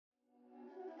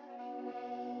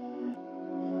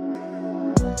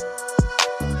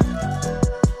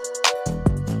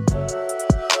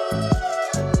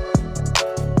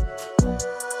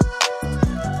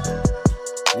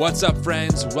What's up,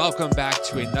 friends? Welcome back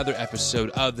to another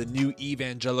episode of the New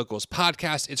Evangelicals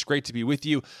podcast. It's great to be with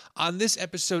you. On this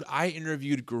episode, I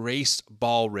interviewed Grace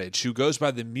Baldridge, who goes by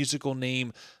the musical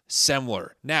name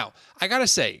Semler. Now, I gotta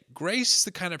say, Grace is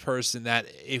the kind of person that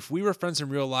if we were friends in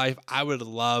real life, I would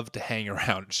love to hang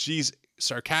around. She's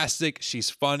sarcastic,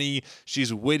 she's funny,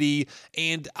 she's witty,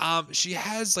 and she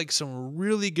has like some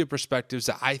really good perspectives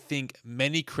that I think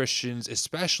many Christians,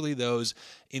 especially those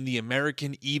in the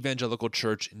American evangelical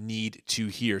church, need to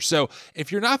hear. So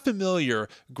if you're not familiar,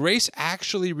 Grace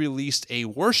actually released a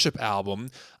worship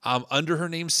album under her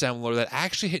name Semler that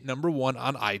actually hit #1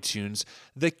 on iTunes.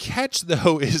 The catch,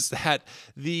 though, is that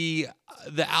the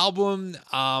album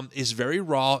is very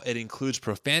raw. It includes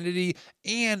profanity,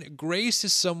 and Grace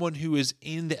is someone who is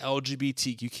in the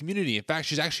LGBTQ community. In fact,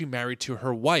 she's actually married to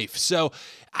her wife. So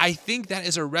I think that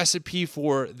is a recipe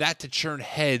for that to churn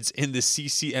heads in the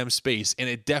CCM space, and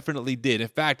it definitely did. In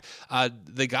fact,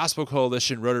 the Gospel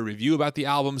Coalition wrote a review about the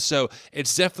album, so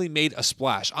it's definitely made a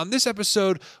splash. On this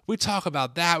episode, we talk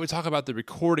about that. We talk about the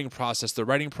recording process, the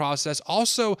writing process.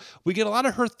 Also, we get a lot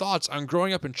of her thoughts on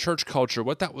growing up in church culture,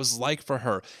 what that was like for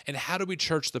her, and how do we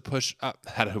church the push?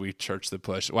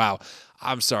 Wow.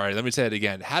 I'm sorry. Let me say it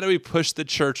again. How do we push the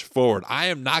church forward? I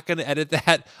am not going to edit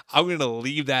that. I'm going to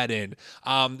leave that in.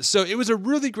 So it was a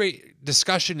really great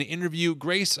discussion and interview.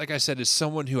 Grace, like I said, is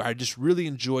someone who I just really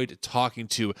enjoyed talking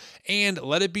to. And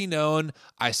let it be known,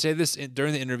 I say this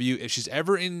during the interview, if she's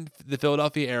ever in the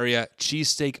Philadelphia area,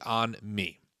 cheesesteak on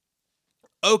me.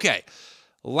 Okay.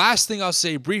 Last thing I'll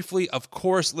say briefly, of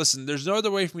course, listen, there's no other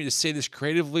way for me to say this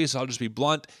creatively, so I'll just be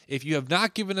blunt. If you have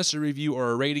not given us a review or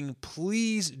a rating,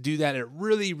 please do that. It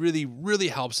really, really, really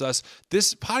helps us.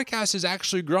 This podcast is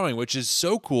actually growing, which is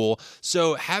so cool.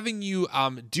 So having you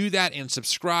do that and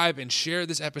subscribe and share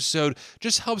this episode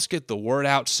just helps get the word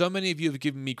out. So many of you have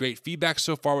given me great feedback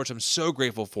so far, which I'm so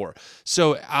grateful for.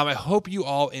 So I hope you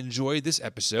all enjoyed this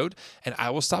episode, and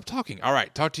I will stop talking. All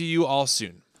right, talk to you all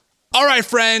soon. All right,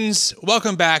 friends,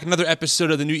 welcome back. Another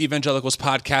episode of the New Evangelicals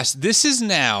podcast. This is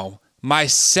now my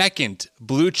second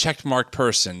blue checkmark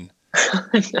person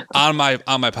on my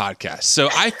podcast. So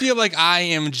I feel like I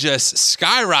am just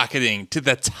skyrocketing to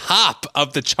the top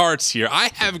of the charts here.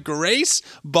 I have Grace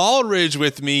Baldridge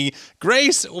with me.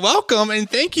 Grace, welcome, and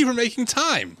thank you for making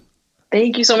time.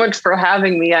 Thank you so much for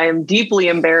having me. I am deeply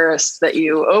embarrassed that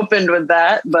you opened with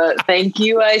that, but thank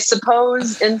you, I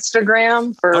suppose,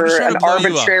 Instagram, for an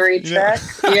arbitrary check.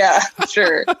 Yeah,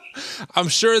 sure. I'm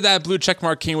sure that blue check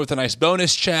mark came with a nice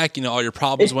bonus check. You know, all your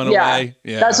problems went away.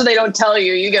 Yeah, that's what they don't tell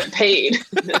you. You get paid.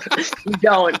 You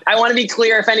don't. I want to be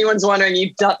clear. If anyone's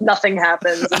wondering, nothing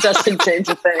happens. It doesn't change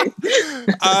a thing.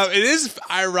 It is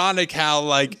ironic how,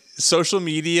 like, social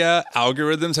media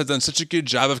algorithms have done such a good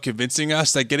job of convincing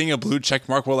us that getting a blue check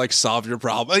mark will like solve your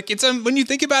problem. Like it's when you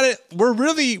think about it,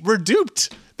 we're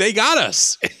duped. They got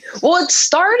us. Well, it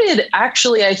started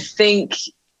actually, I think,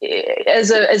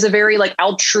 as a very like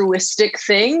altruistic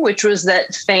thing, which was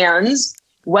that fans,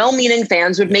 well-meaning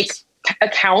fans, would make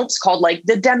accounts called like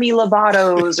the Demi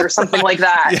Lovato's or something like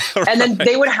that. Yeah, right. And then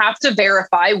they would have to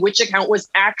verify which account was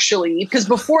actually, because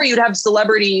before you'd have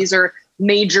celebrities or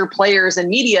major players in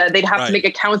media, they'd have to make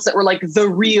accounts that were like the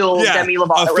real Demi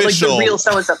Lovato, or like the real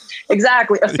so-and-so.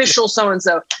 Exactly. Official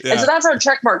so-and-so. Yeah. And so that's how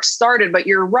checkmark started. But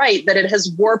you're right that it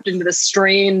has warped into this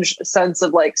strange sense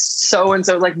of like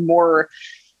so-and-so, like more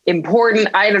important.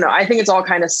 I don't know. I think it's all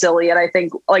kind of silly. And I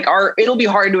think like it'll be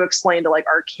hard to explain to like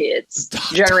our kids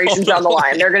generations down the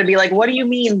line. They're going to be like, what do you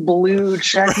mean blue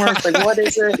check marks? Like, what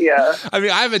is it? Yeah. I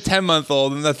mean, I have a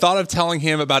 10-month-old and the thought of telling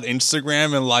him about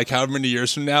Instagram and like however many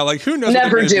years from now, like who knows?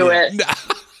 Never do it.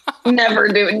 Never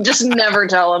do it. Just never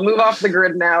tell him. Move off the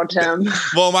grid now, Tim.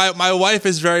 Well, my wife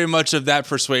is very much of that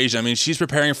persuasion. I mean, she's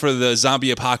preparing for the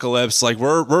zombie apocalypse. Like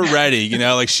we're ready, you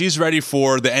know, like she's ready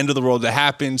for the end of the world to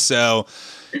happen. So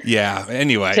yeah.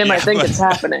 Anyway, Tim, I think it's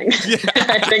happening. Yeah.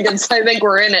 I think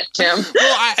we're in it, Tim.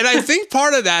 Well, and I think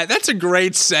part of that's a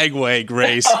great segue,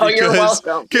 Grace. You're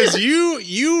welcome. Because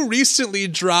you recently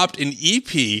dropped an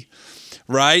EP,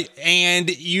 right? And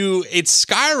it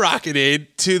skyrocketed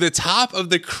to the top of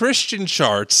the Christian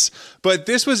charts. But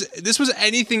this was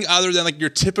anything other than like your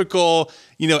typical,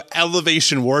 you know,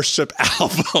 elevation worship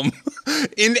album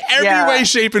in every way,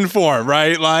 shape, and form,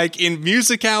 right? Like in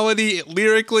musicality,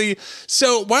 lyrically.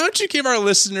 So why don't you give our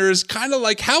listeners kind of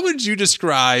like, how would you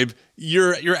describe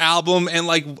your album and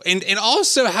like, and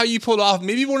also how you pulled off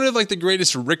maybe one of like the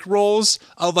greatest Rick rolls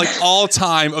of like all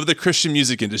time of the Christian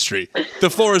music industry? The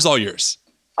floor is all yours.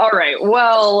 All right.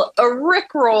 Well, a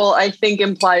Rickroll, I think,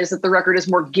 implies that the record is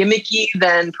more gimmicky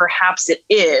than perhaps it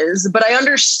is. But I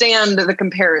understand the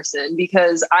comparison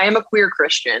because I am a queer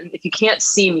Christian. If you can't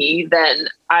see me, then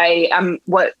I am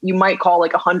what you might call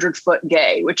like 100-foot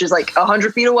gay, which is like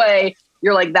 100 feet away.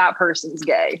 You're like, that person's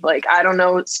gay. Like, I don't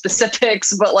know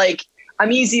specifics, but like,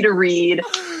 I'm easy to read.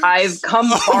 I've come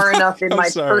far enough in my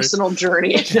personal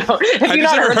journey. No, have you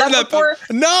not heard that before?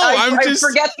 No, I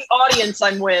forget the audience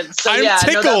I'm with. So I'm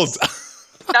tickled. No,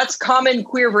 that's common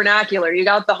queer vernacular. You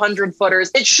got the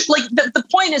 100-footers. It's like the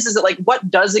point is that like,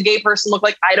 what does a gay person look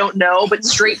like? I don't know, but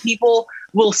straight people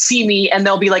will see me and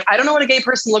they'll be like, I don't know what a gay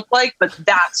person looked like, but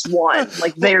that's one.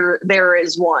 Like there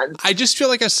is one. I just feel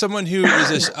like as someone who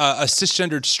is a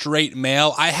cisgendered straight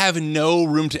male, I have no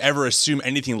room to ever assume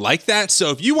anything like that. So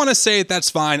if you want to say it, that's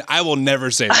fine. I will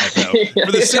never say that though.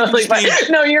 For the sake of being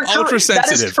no, you're ultra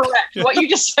sensitive. That is correct. Yeah. What you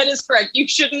just said is correct. You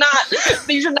should not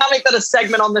make that a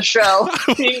segment on the show.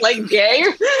 Being like gay.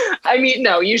 I mean,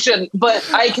 no, you shouldn't. But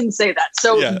I can say that.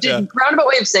 So roundabout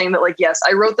way of saying that, like, yes,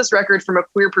 I wrote this record from a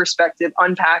queer perspective,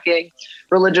 unpacking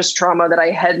religious trauma that I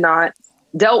had not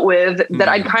dealt with, that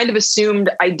I kind of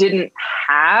assumed I didn't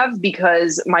have,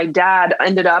 because my dad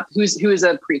ended up, who is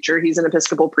a preacher, he's an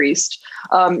Episcopal priest.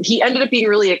 He ended up being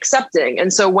really accepting.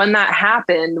 And so when that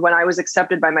happened, when I was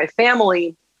accepted by my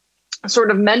family,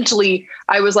 sort of mentally,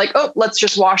 I was like, oh, let's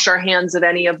just wash our hands of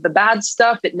any of the bad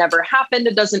stuff. It never happened.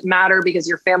 It doesn't matter because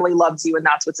your family loves you and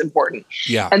that's what's important.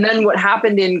 Yeah. And then what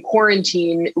happened in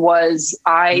quarantine was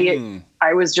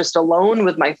I was just alone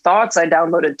with my thoughts. I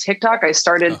downloaded TikTok. I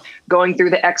started going through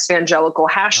the ex-evangelical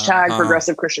hashtag,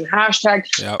 progressive Christian hashtag.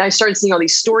 Yep. And I started seeing all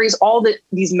these stories.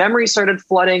 These memories started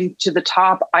flooding to the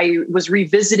top. I was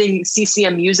revisiting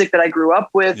CCM music that I grew up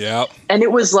with. Yep. And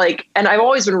it was like, and I've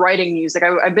always been writing music.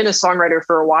 I've been a songwriter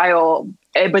for a while,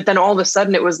 but then all of a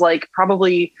sudden it was like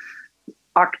probably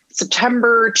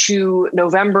September to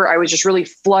November, I was just really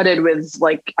flooded with,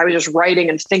 like, I was just writing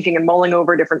and thinking and mulling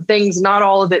over different things. Not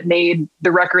all of it made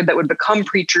the record that would become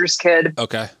Preacher's Kid.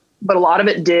 Okay. But a lot of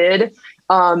it did.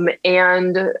 And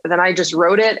then I just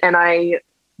wrote it, and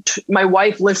my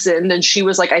wife listened, and she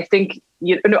was like, I think,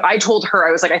 I told her,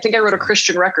 I was like, I think I wrote a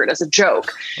Christian record as a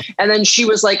joke. And then she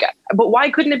was like, but why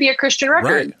couldn't it be a Christian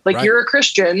record? Right, you're a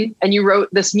Christian and you wrote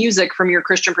this music from your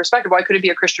Christian perspective. Why could it be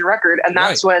a Christian record? And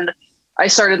that's when I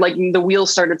started, like, the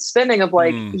wheels started spinning of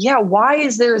like, why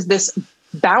is there this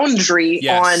boundary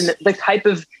on the type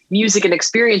of music and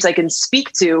experience I can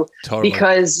speak to? Totally.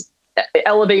 Because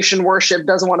Elevation Worship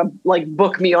doesn't want to, like,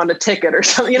 book me on a ticket or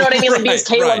something. You know what I mean? Like, because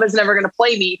Caleb is never going to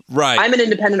play me. Right. I'm an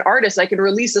independent artist. I can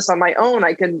release this on my own.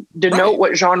 I can denote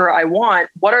what genre I want.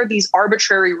 What are these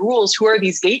arbitrary rules? Who are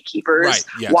these gatekeepers? Right.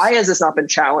 Yes. Why has this not been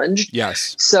challenged?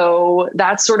 Yes. So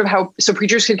that's sort of how,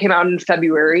 Preacher's Kid came out in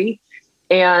February.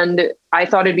 And I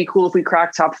thought it'd be cool if we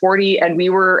cracked top 40, and we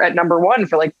were at number 1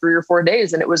 for like 3 or 4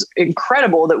 days. And it was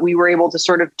incredible that we were able to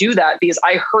sort of do that, because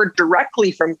I heard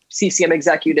directly from CCM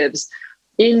executives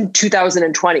in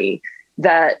 2020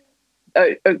 that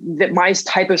my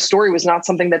type of story was not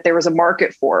something that there was a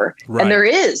market for. Right. And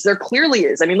there clearly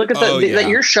is. I mean, look at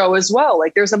your show as well.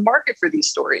 Like, there's a market for these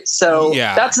stories. So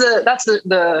that's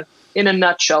the in a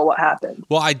nutshell what happened.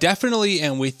 Well, I definitely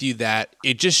am with you that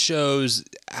it just shows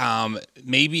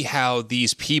maybe how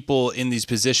these people in these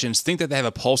positions think that they have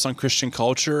a pulse on Christian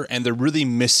culture, and they're really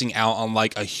missing out on,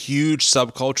 like, a huge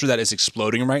subculture that is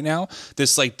exploding right now.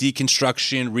 This, like,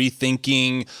 deconstruction,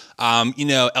 rethinking,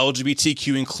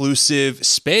 LGBTQ inclusive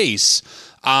space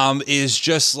is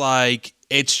just like,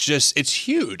 it's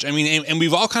huge. I mean, and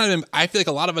we've all kind of been, I feel like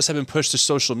a lot of us have been pushed to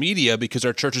social media because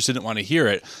our churches didn't want to hear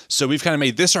it. So we've kind of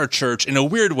made this our church in a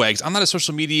weird way, because I'm not a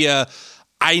social media.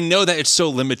 I know that it's so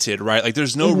limited, right? Like,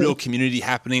 there's no real community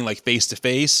happening, like, face to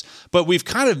face, but we've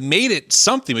kind of made it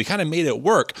something. We kind of made it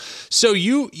work. So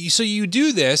you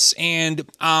do this, and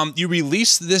you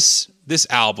release this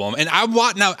album, and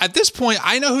now at this point,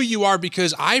 I know who you are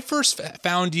because I first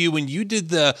found you when you did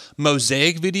the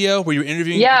Mosaic video where you were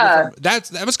interviewing. Yeah,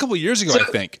 that was a couple of years ago,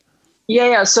 I think.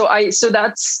 Yeah. So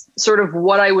that's sort of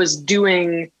what I was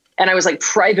doing. And I was, like,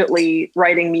 privately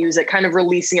writing music, kind of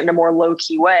releasing it in a more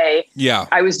low-key way. Yeah.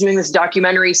 I was doing this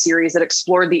documentary series that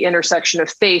explored the intersection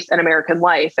of faith and American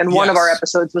life. And one of our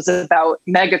episodes was about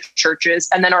mega churches.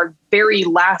 And then our very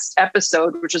last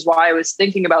episode, which is why I was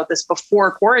thinking about this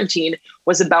before quarantine,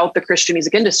 was about the Christian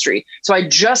music industry. So I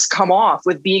just come off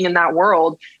with being in that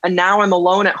world, and now I'm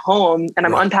alone at home, and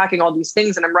I'm unpacking all these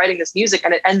things, and I'm writing this music,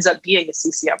 and it ends up being a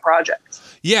CCM project.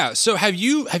 Yeah. So have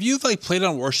you like played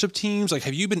on worship teams? Like,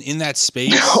 have you been in that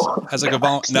space as like a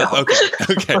volunteer? No.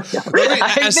 Okay. No.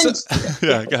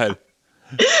 Yeah, go ahead.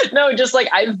 No, just like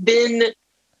I've been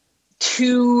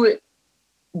too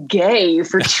gay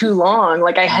for too long.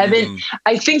 Like I haven't,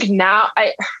 I think now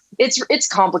it's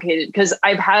complicated because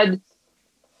I've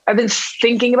been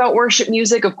thinking about worship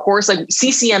music, of course. Like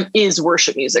CCM is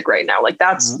worship music right now. Like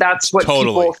that's what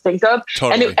people think of.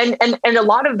 Totally. And a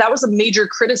lot of that was a major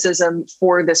criticism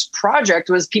for this project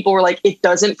was people were like, it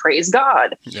doesn't praise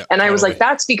God. Yeah, and I was like,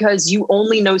 that's because you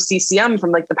only know CCM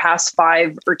from like the past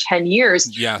 5 or 10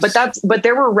 years. Yes. But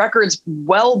there were records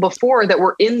well before that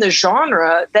were in the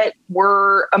genre that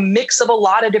were a mix of a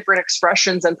lot of different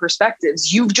expressions and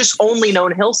perspectives. You've just only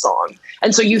known Hillsong.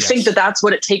 And so you think that that's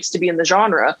what it takes to be in the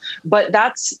genre. But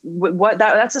that's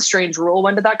a strange rule.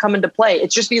 When did that come into play?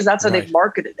 It's just because that's how they've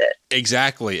marketed it.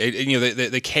 Exactly.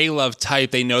 The K-Love type,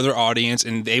 they know their audience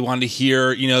and they want to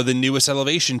hear, the newest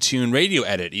Elevation tune radio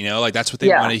edit, like that's what they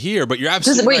want to hear. But you're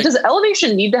absolutely right. Does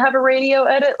Elevation need to have a radio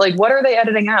edit? Like what are they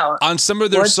editing out? On some of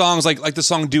their songs, like the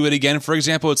song Do It Again, for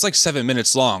example, it's like 7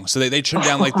 minutes long. So they trim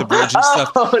down like the bridge and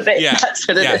stuff. That's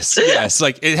what it is. Yes.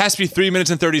 Like it has to be 3 minutes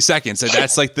and 30 seconds. And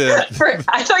that's like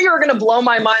I thought you were going to blow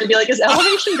my mind and be like, is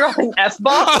Elevation dropping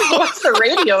F-bombs? What's the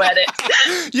radio edit?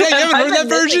 Yeah, you haven't heard that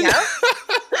version?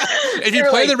 If you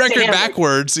play the record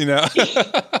backwards,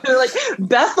 They're like,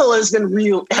 Bethel has been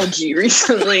real edgy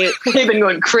recently. They've been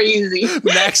going crazy.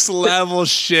 Next level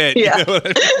shit. Yeah.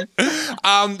 But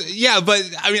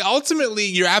I mean, ultimately,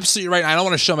 you're absolutely right. I don't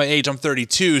want to show my age. I'm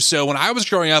 32. So when I was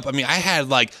growing up, I mean, I had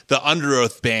like the Under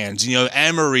Oath bands,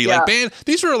 Emery, like band.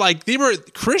 They were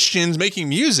Christians making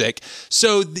music.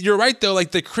 So you're right, though,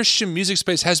 like the Christian music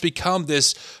space has become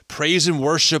this praise and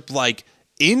worship like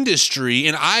industry.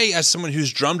 And I, as someone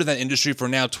who's drummed in that industry for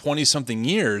now 20 something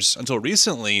years until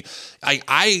recently,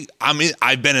 I've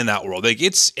been in that world. Like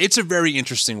it's a very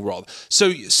interesting world. So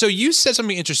you said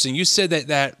something interesting. You said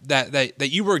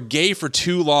that you were gay for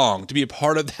too long to be a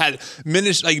part of that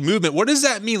movement. What does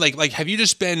that mean? Like have you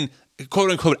just been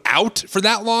quote unquote out for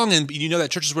that long and that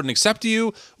churches wouldn't accept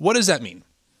you? What does that mean?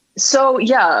 So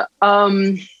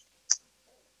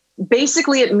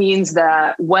basically it means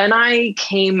that when I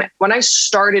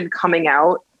started coming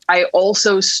out, I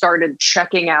also started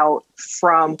checking out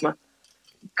from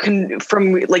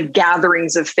like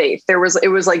gatherings of faith. It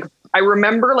was like, I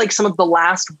remember like some of the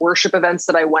last worship events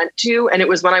that I went to, and it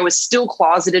was when I was still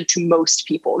closeted to most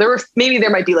people. There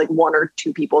might be like 1 or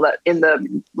 2 people that in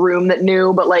the room that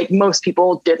knew, but like most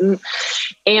people didn't.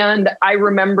 And I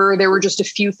remember there were just a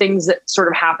few things that sort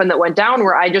of happened that went down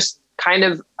where I just I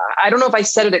don't know if I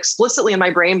said it explicitly in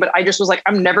my brain, but I just was like,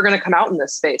 I'm never going to come out in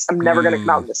this space. I'm never going to come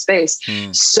out in this space.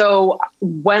 So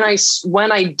when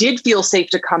I did feel safe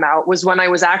to come out was when I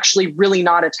was actually really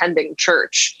not attending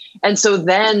church. And so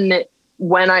then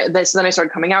then I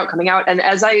started coming out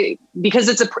and because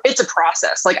it's a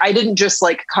process. Like I didn't just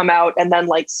like come out and then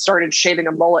like started shaving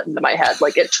a mullet into my head.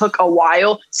 Like it took a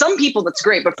while. Some people that's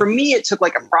great, but for me, it took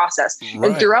like a process. Right.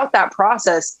 And throughout that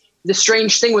process, the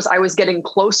strange thing was I was getting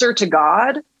closer to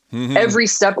God every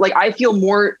step. Like I feel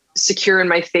more secure in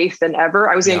my faith than ever.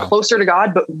 I was getting closer to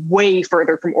God, but way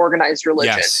further from organized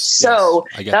religion. So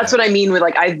that's what I mean with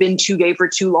like, I've been too gay for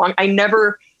too long. I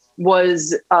never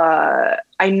was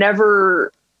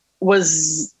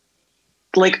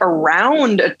like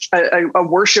around a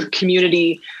worship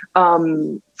community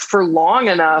for long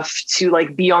enough to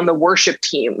like be on the worship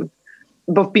team.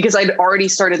 But because I'd already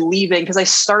started leaving, because I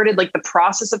started like the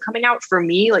process of coming out for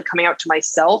me, like coming out to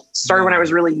myself started when I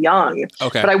was really young.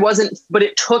 Okay. But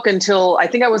it took until I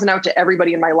think I wasn't out to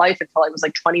everybody in my life until I was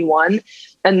like 21.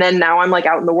 And then now I'm like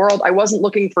out in the world. I wasn't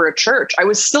looking for a church. I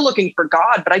was still looking for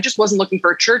God, but I just wasn't looking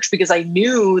for a church because I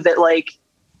knew that like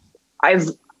I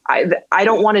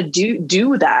don't want to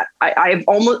do that.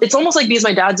 It's almost like because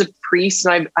my dad's a priest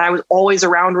and I was always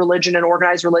around religion and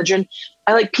organized religion.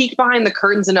 I like peeked behind the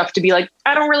curtains enough to be like,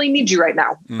 I don't really need you right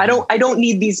now. I don't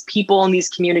need these people in these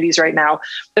communities right now.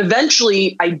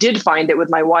 Eventually I did find it with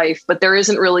my wife, but there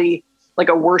isn't really like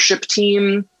a worship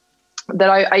team that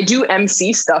I do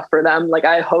MC stuff for them. Like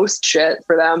I host shit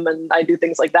for them and I do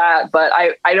things like that, but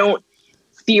I don't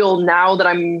feel now that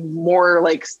I'm more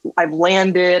like I've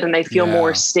landed and I feel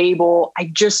more stable. I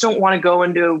just don't want to go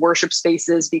into worship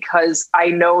spaces because I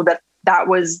know that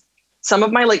was some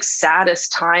of my like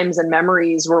saddest times and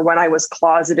memories were when I was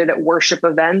closeted at worship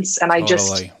events and I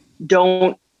just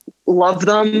don't love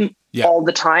them all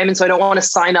the time. And so I don't want to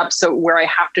sign up where I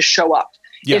have to show up.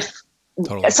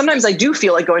 Sometimes I do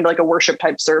feel like going to like a worship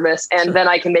type service and then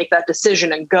I can make that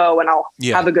decision and go and I'll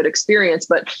have a good experience.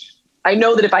 But I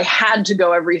know that if I had to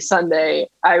go every Sunday,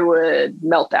 I would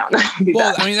melt down.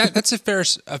 Well, I mean, that's a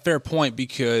fair point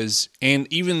because,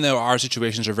 and even though our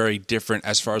situations are very different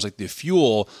as far as like the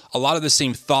fuel, a lot of the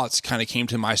same thoughts kind of came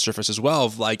to my surface as well.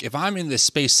 Of like, if I'm in this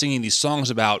space singing these songs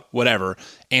about whatever,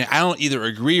 and I don't either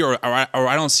agree or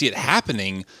I don't see it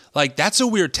happening, like that's a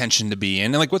weird tension to be in.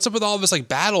 And like, what's up with all of this like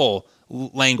battle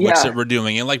language that we're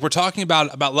doing? And like, we're talking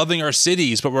about loving our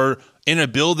cities, but we're in a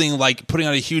building, like putting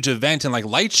on a huge event and like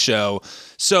light show.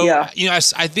 So, you know,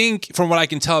 I think from what I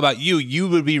can tell about you, you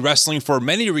would be wrestling for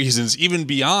many reasons, even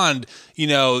beyond, you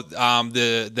know,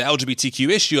 the LGBTQ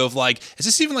issue of like, is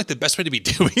this even like the best way to be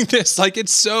doing this? Like,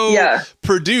 it's so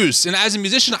produced. And as a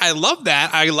musician, I love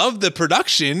that. I love the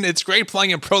production. It's great playing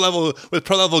in pro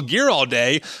level gear all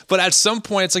day. But at some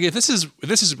point, it's like, if this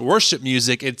is worship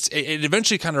music, it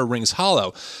eventually kind of rings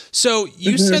hollow. So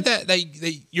you said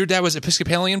that your dad was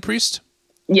Episcopalian priest?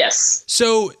 Yes.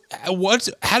 So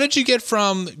how did you get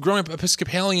from growing up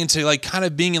Episcopalian to like kind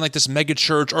of being in like this mega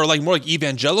church or like more like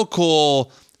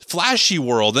evangelical flashy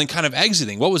world and kind of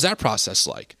exiting? What was that process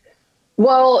like?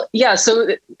 Well, yeah. So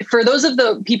for those of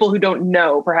the people who don't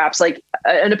know, perhaps like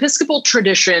an Episcopal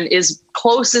tradition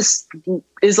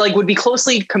would be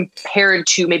closely compared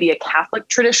to maybe a Catholic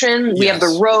tradition. We have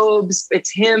the robes, it's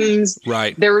hymns.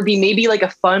 Right. There would be maybe like a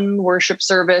fun worship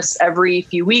service every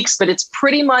few weeks, but it's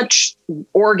pretty much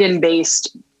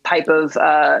organ-based type of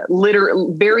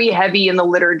very heavy in the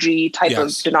liturgy type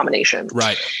of denomination.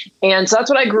 Right. And so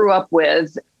that's what I grew up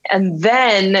with. And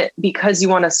then because you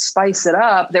want to spice it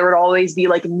up, there would always be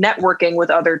like networking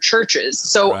with other churches.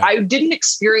 So I didn't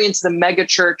experience the mega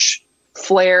church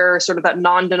flair, sort of that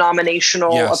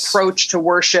non-denominational approach to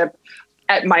worship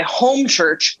at my home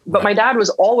church. But my dad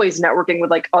was always networking with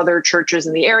like other churches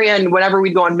in the area. And whenever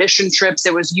we'd go on mission trips,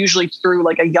 it was usually through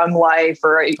like a Young Life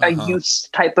or a youth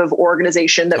type of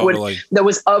organization that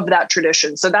was of that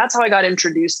tradition. So that's how I got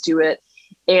introduced to it.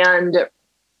 And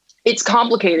it's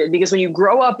complicated because when you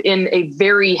grow up in a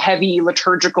very heavy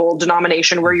liturgical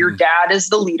denomination where your dad is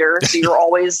the leader, so you're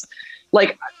always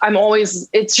like,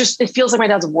 it feels like my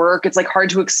dad's work. It's like hard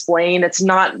to explain. It's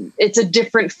a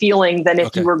different feeling than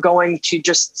if you were going to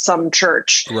just some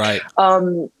church. Right.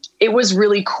 It was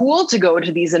really cool to go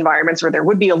to these environments where there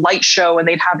would be a light show and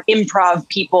they'd have improv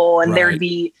people and there'd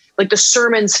be like the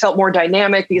sermons felt more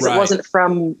dynamic because it wasn't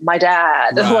from my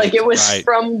dad. Like it was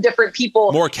from different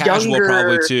people. More casual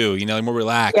probably too, you know, more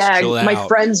relaxed. Yeah, my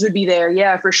friends would be there.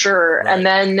 Yeah, for sure.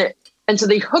 Right. And so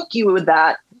they hook you with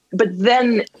that. But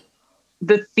then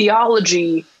the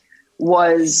theology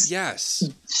was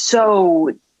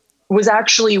was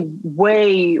actually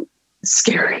way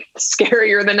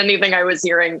scarier than anything I was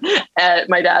hearing at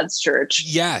my dad's church.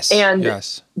 Yes. And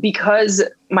because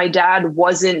my dad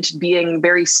wasn't being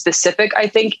very specific, I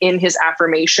think, in his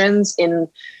affirmations in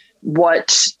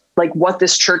what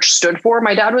this church stood for,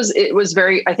 I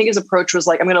think his approach was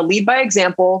like, I'm going to lead by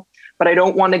example, but I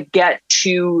don't want to get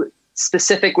too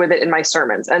specific with it in my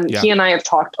sermons. And he and I have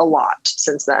talked a lot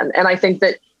since then. And I think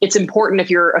that it's important if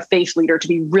you're a faith leader to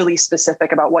be really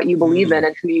specific about what you believe in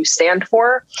and who you stand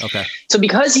for. Okay. So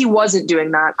because he wasn't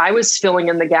doing that, I was filling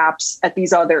in the gaps at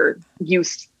these other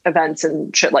youth events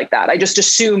and shit like that. I just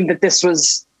assumed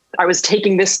that I was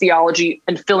taking this theology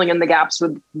and filling in the gaps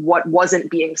with what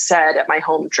wasn't being said at my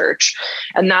home church.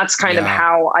 And that's kind of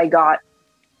how I got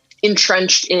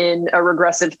entrenched in a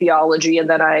regressive theology. And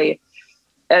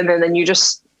then you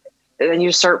just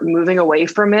start moving away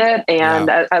from it. And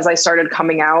as I started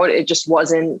coming out, it just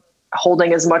wasn't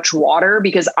holding as much water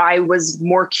because I was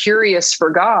more curious for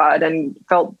God and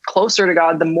felt closer to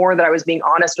God the more that I was being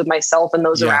honest with myself and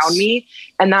those around me.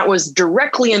 And that was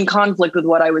directly in conflict with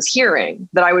what I was hearing,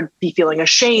 that I would be feeling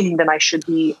ashamed and I should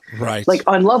be like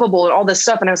unlovable and all this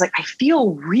stuff. And I was like, I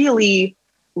feel really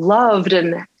loved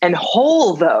and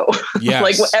whole though.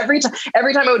 Like every time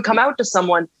I would come out to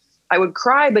someone, I would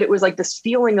cry, but it was like this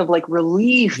feeling of like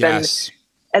relief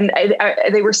and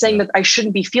they were saying that I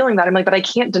shouldn't be feeling that. I'm like, but I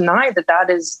can't deny that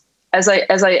is, as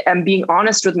I am being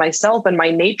honest with myself and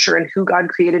my nature and who God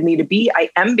created me to be, I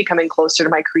am becoming closer to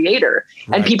my creator.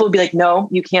 And people would be like, no,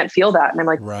 you can't feel that. And I'm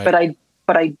like,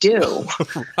 but I do.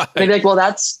 They'd be like, well,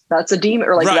 that's a demon,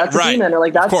 or like, that's a demon, or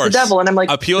like, that's the devil. And I'm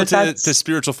like, appeal to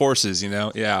spiritual forces, you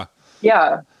know? Yeah.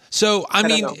 Yeah. So, I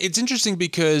mean, it's interesting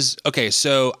because,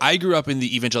 so I grew up in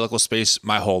the evangelical space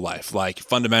my whole life, like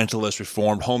fundamentalist,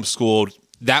 reformed, homeschooled.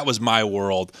 That was my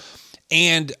world.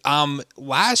 And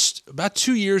about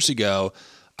 2 years ago,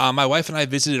 my wife and I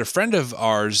visited a friend of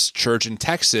ours church in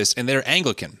Texas, and they're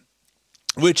Anglican.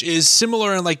 which is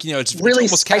similar in like, it's really,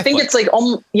 it's almost Catholic. I think it's like,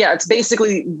 it's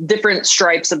basically different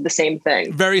stripes of the same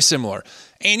thing. Very similar.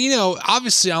 And,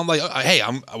 obviously I'm like, hey,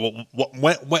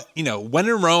 when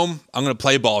in Rome, I'm going to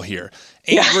play ball here.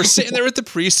 And we're sitting there with the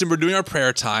priest and we're doing our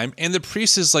prayer time. And the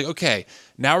priest is like, okay,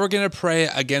 now we're going to pray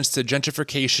against the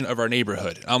gentrification of our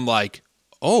neighborhood. I'm like,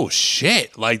 oh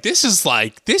shit, like this is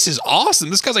awesome.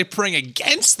 This guy's like praying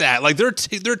against that. Like they're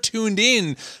tuned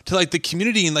in to like the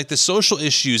community and like the social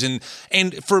issues. And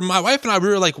for my wife and I, we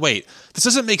were like, wait, this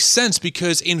doesn't make sense,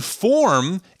 because in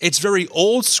form, it's very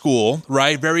old school,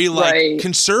 right? Very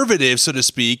conservative, so to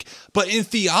speak. But in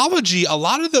theology, a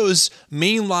lot of those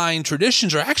mainline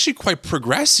traditions are actually quite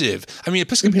progressive. I mean,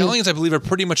 Episcopalians, I believe, are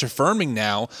pretty much affirming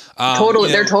now.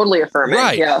 Totally. They're totally affirming.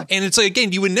 Right. Yeah. And it's like,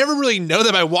 again, you would never really know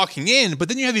that by walking in, but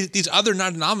then you have these other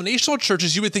non-denominational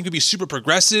churches you would think would be super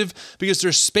progressive because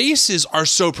their spaces are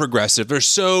so progressive. They're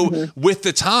so with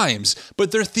the times,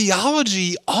 but their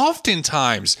theology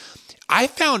oftentimes I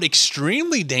found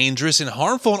extremely dangerous and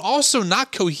harmful, and also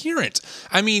not coherent.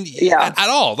 I mean, at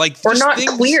all. Like, or not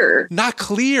clear. Not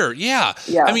clear. Yeah.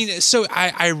 I mean, so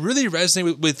I really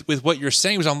resonate with what you're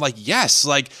saying, because I'm like, yes,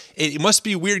 like it must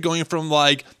be weird going from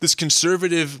like this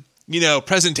conservative,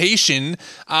 presentation,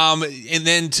 and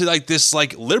then to like this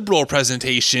like liberal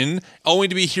presentation, only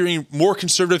to be hearing more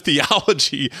conservative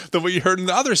theology than what you heard in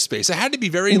the other space. It had to be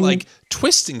very like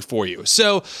twisting for you.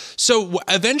 So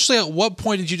eventually, at what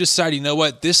point did you decide,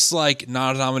 this like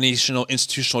non-denominational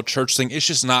institutional church thing, it's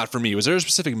just not for me? Was there a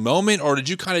specific moment, or did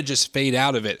you kind of just fade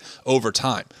out of it over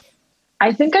time?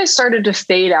 I think I started to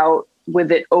fade out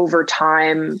with it over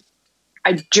time.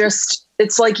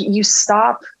 It's like you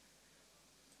stop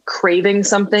craving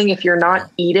something if you're not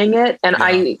eating it. And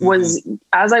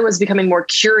as I was becoming more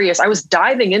curious, I was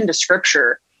diving into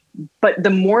scripture, but the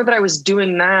more that I was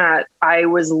doing that, I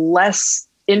was less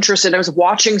interested. I was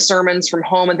watching sermons from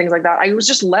home and things like that. I was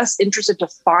just less interested to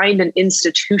find an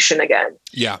institution again.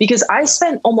 Yeah. Because I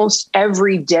spent almost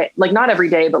every day, like not every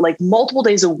day, but like multiple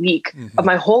days a week of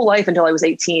my whole life until I was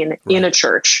 18 in a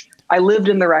church. I lived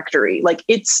in the rectory. Like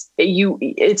it's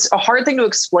a hard thing to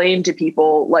explain to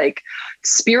people. Like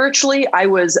spiritually, I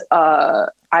was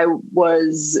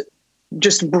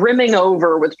just brimming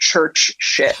over with church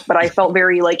shit, but I felt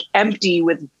very like empty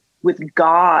with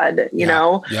God, you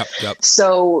know? Yep.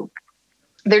 So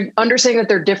they're understanding that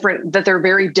they're different, that they're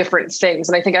very different things.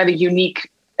 And I think I have a unique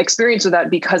experience with that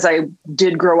because I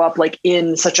did grow up like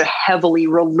in such a heavily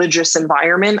religious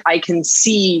environment. I can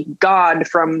see God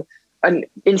from an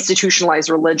institutionalized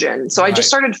religion. So I just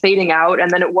started fading out. And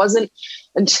then it wasn't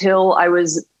until I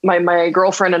was my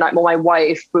girlfriend and my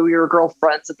wife, we were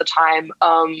girlfriends at the time.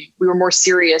 We were more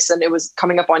serious, and it was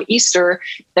coming up on Easter,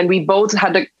 and we both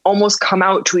had to almost come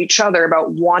out to each other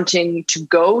about wanting to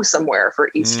go somewhere for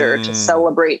Easter to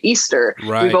celebrate Easter.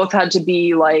 Right. We both had to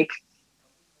be like,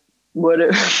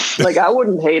 I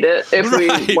wouldn't hate it if we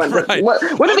went.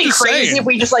 Wouldn't it be crazy if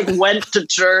we just like went to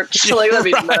church? Like that'd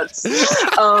be nuts.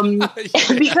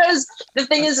 Because the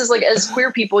thing is like as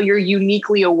queer people, you're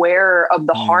uniquely aware of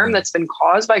the harm that's been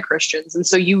caused by Christians, and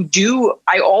so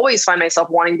I always find myself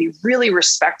wanting to be really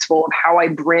respectful of how I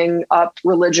bring up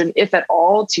religion, if at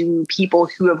all, to people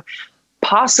who have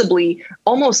possibly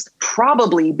almost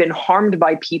probably been harmed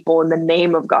by people in the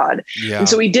name of God. Yeah. And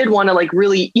so we did want to like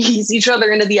really ease each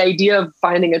other into the idea of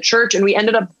finding a church. And we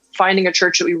ended up finding a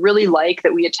church that we really like,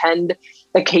 that we attend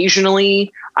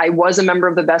occasionally. I was a member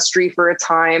of the vestry for a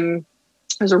time.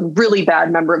 I was a really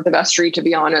bad member of the vestry, to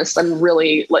be honest. I'm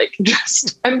really like,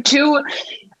 I'm too,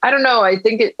 I don't know. I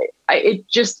think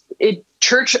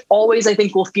church always, I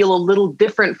think, will feel a little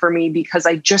different for me because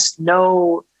I just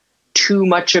know too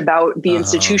much about the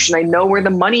institution. I know where the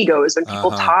money goes when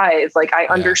people tithe. Like I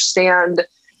understand,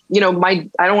 I don't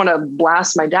want to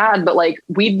blast my dad, but like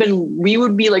we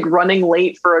would be like running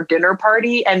late for a dinner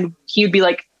party, and he would be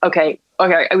like, okay, we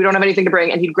don't have anything to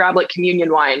bring. And he'd grab like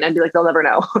communion wine and be like, they'll never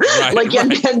know.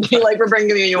 And be like, we're bringing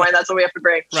communion wine. That's what we have to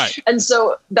bring. Right. And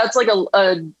so that's like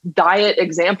a diet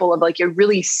example of like, you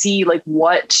really see like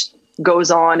what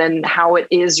goes on and how it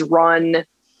is run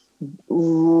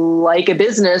like a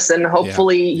business, and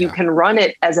hopefully you can run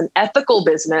it as an ethical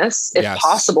business if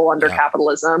possible under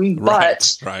capitalism,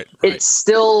 but it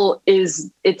still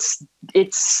is, it's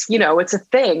a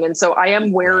thing. And so I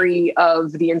am wary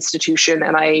of the institution,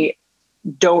 and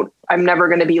I'm never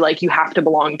going to be like, you have to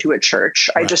belong to a church.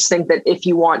 I just think that if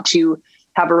you want to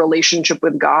have a relationship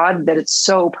with God, that it's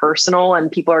so personal,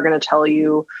 and people are going to tell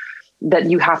you that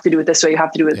you have to do it this way, you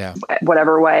have to do it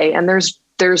whatever way. And there's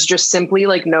just simply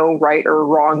like no right or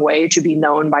wrong way to be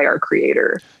known by our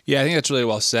Creator. Yeah, I think that's really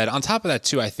well said. On top of that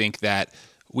too, I think that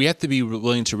we have to be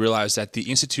willing to realize that the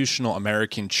institutional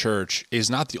American church is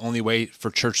not the only way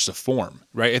for church to form,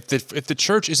 right? If the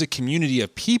church is a community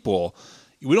of people,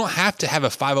 we don't have to have a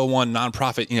 501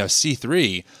 nonprofit,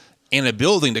 C3 in a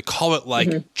building to call it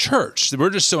like church. We're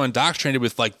just so indoctrinated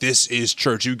with like, this is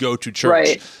church, you go to church.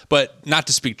 Right. But not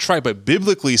to speak trite, but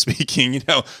biblically speaking,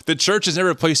 the church is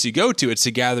never a place you go to. It's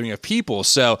a gathering of people.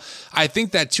 So I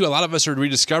think that too, a lot of us are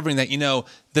rediscovering that,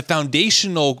 the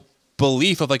foundational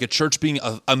belief of like a church being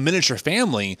a miniature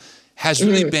family has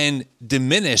really been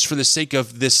diminished for the sake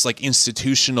of this like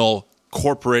institutional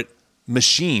corporate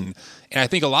machine. And I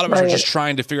think a lot of us are just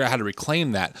trying to figure out how to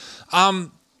reclaim that.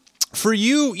 For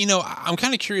you, I'm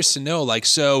kind of curious to know, like,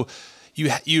 so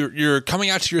you're coming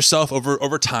out to yourself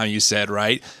over time, you said,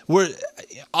 right? Where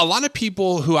a lot of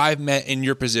people who I've met in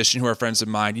your position who are friends of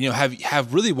mine,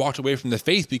 have really walked away from the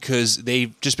faith because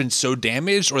they've just been so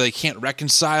damaged, or they can't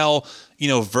reconcile,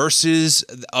 verses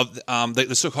of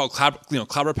the so-called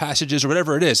clobber passages or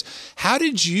whatever it is. How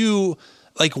did you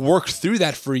like work through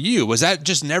that for you? Was that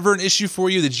just never an issue for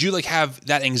you? Did you like have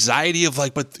that anxiety of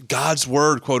like, but God's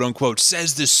word, quote unquote,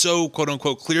 says this so quote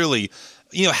unquote clearly?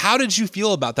 How did you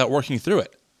feel about that working through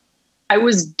it? I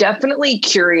was definitely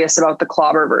curious about the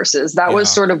clobber verses. That was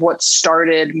sort of what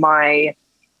started my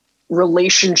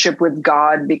relationship with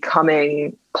God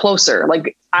becoming closer,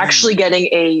 like actually getting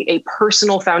a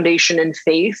personal foundation in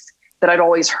faith that I'd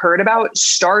always heard about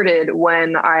started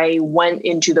when I went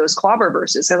into those clobber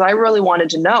verses, because I really wanted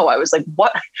to know. I was like,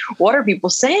 what are people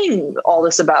saying all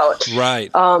this about? Right.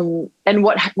 And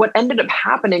what ended up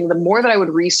happening, the more that I would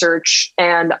research,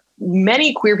 and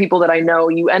many queer people that I know,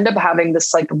 you end up having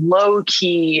this like low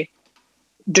key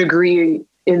degree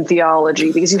in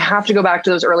theology, because you have to go back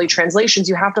to those early translations.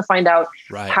 You have to find out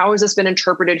how has this been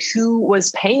interpreted? Who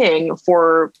was paying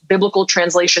for biblical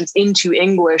translations into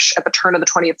English at the turn of the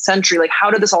 20th century? Like, how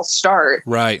did this all start?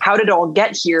 Right. How did it all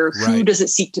get here? Who does it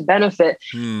seek to benefit?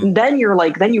 And then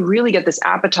you really get this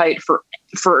appetite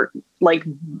for like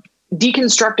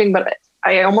deconstructing, but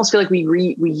I almost feel like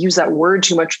we use that word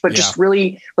too much, but just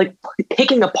really like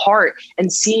picking apart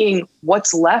and seeing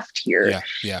what's left here.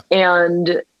 Yeah.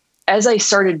 And as I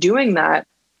started doing that,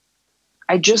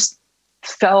 I just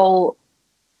felt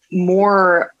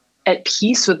more at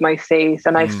peace with my faith,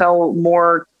 and I felt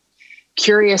more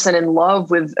curious and in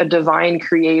love with a divine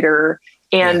creator,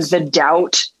 and the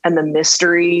doubt and the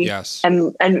mystery,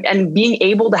 and being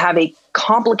able to have a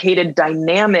complicated,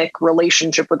 dynamic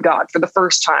relationship with God for the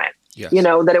first time.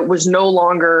 That it was no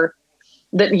longer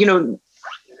that,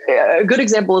 a good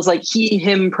example is like he,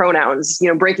 him pronouns,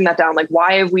 breaking that down. Like,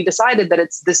 why have we decided that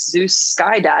it's this Zeus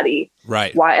sky daddy?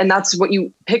 Right. Why? And that's what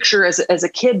you picture as a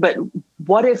kid. But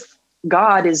what if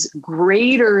God is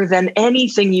greater than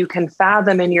anything you can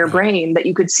fathom in your brain that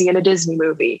you could see in a Disney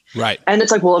movie? Right. And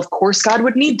it's like, well, of course God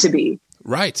would need to be.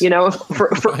 Right.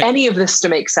 For any of this to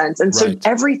make sense. And so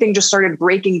everything just started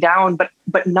breaking down, but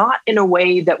not in a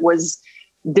way that was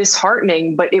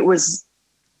disheartening, but it was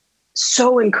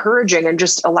so encouraging and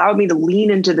just allowed me to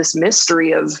lean into this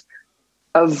mystery of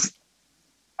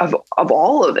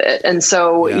all of it. And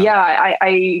so,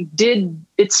 I did,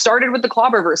 it started with the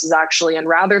clobber verses actually. And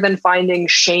rather than finding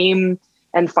shame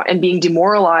and being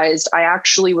demoralized, I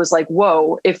actually was like,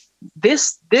 whoa, if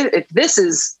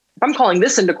I'm calling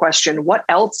this into question, what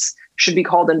else should be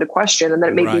called into question? And then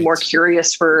it made me more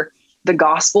curious for the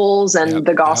Gospels and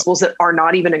the Gospels that are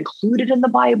not even included in the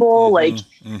Bible.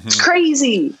 It's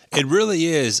crazy. It really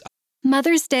is.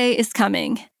 Mother's Day is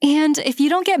coming. And if you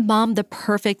don't get mom the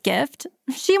perfect gift,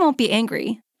 she won't be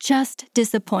angry, just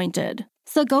disappointed.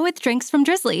 So go with Drinks from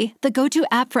Drizzly, the go-to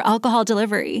app for alcohol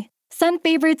delivery. Send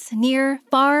favorites near,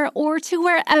 far, or to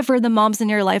wherever the moms in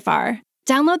your life are.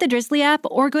 Download the Drizzly app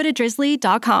or go to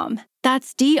drizzly.com.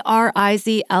 That's DRIZLY.com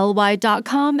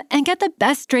and get the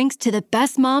best drinks to the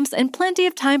best moms and plenty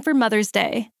of time for Mother's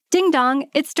Day. Ding dong,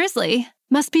 it's Drizzly.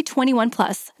 Must be 21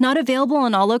 plus, not available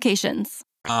in all locations.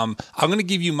 I'm going to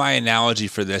give you my analogy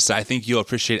for this that I think you'll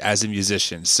appreciate as a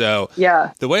musician. So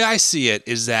the way I see it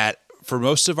is that for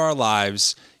most of our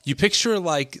lives, you picture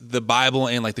like the Bible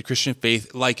and like the Christian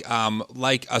faith, like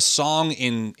a song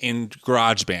in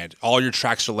GarageBand. All your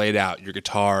tracks are laid out, your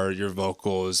guitar, your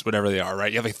vocals, whatever they are,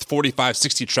 right? You have like 45,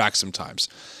 60 tracks sometimes.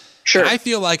 Sure. And I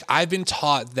feel like I've been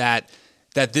taught that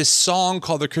this song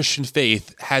called the Christian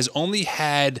faith has only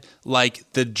had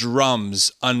like the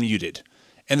drums unmuted.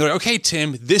 And they're like, okay,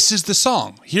 Tim, this is the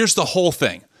song. Here's the whole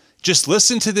thing. Just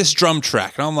listen to this drum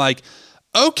track. And I'm like,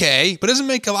 okay, but it doesn't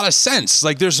make a lot of sense.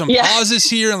 Like there's some pauses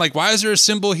here and like, why is there a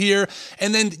symbol here?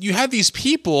 And then you have these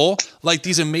people, like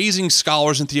these amazing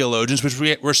scholars and theologians, which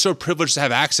we're so privileged to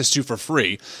have access to for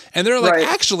free. And they're like,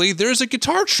 actually, there's a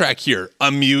guitar track here,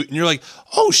 unmute. And you're like,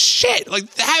 oh shit,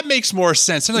 like that makes more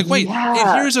sense. And like, wait,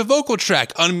 and here's a vocal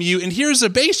track, unmute, and here's a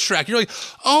bass track. You're like,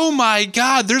 oh my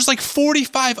God, there's like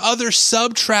 45 other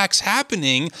sub tracks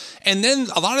happening. And then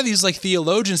a lot of these like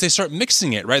theologians, they start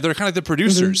mixing it, right? They're kind of like the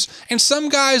producers. And some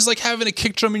guys like having a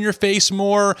kick drum in your face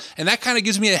more, and that kind of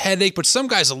gives me a headache. But some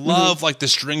guys love like the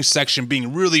string section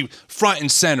being really front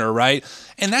and center, right?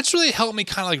 And that's really helped me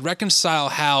kind of like reconcile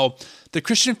how the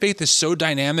Christian faith is so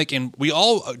dynamic and we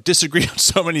all disagree on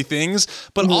so many things,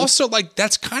 but also like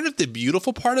that's kind of the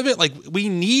beautiful part of it. Like we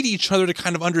need each other to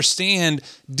kind of understand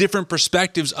different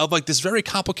perspectives of like this very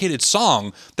complicated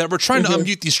song that we're trying to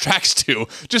unmute these tracks to,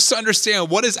 just to understand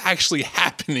what is actually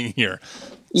happening here.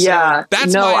 Yeah, so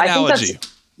that's my analogy.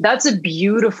 That's a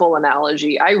beautiful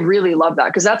analogy. I really love that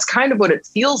because that's kind of what it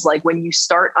feels like when you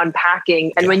start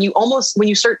unpacking and when you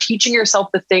start teaching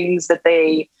yourself the things that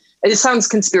it sounds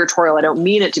conspiratorial. I don't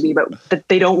mean it to be, but that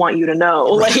they don't want you to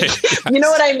know. Right. Like, you know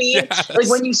what I mean? Yes. Like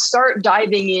when you start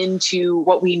diving into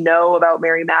what we know about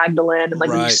Mary Magdalene and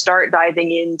like when you start diving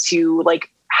into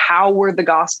like how were the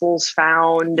Gospels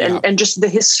found and just the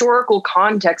historical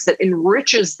context that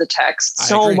enriches the text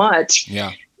so much.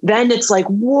 Yeah. Then it's like,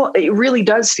 whoa, it really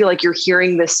does feel like you're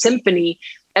hearing this symphony.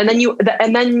 And then you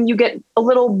get a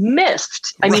little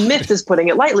miffed. I mean, miffed is putting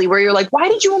it lightly, where you're like, why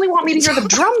did you only want me to hear the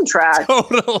drum track?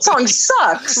 Totally. The song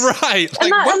sucks. Right.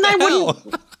 And I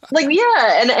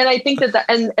think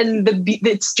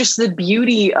it's just the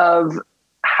beauty of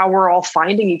how we're all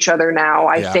finding each other now.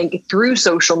 I think through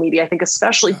social media, I think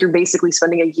especially through basically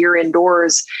spending a year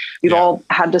indoors, we've all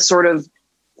had to sort of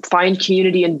find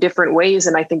community in different ways.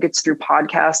 And I think it's through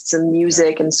podcasts and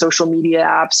music and social media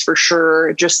apps for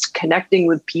sure, just connecting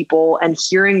with people and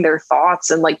hearing their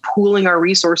thoughts and like pooling our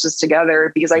resources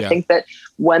together. Because I think that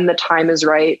when the time is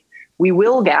right, we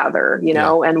will gather, you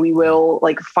know, and we will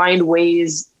like find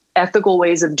ways, ethical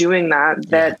ways of doing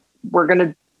that we're going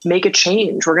to make a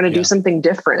change. We're going to do something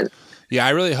different. Yeah,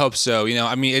 I really hope so. You know,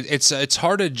 I mean, it's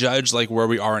hard to judge like where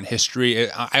we are in history.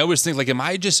 I always think like, am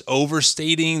I just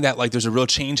overstating that like there's a real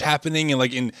change happening and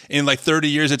like in like 30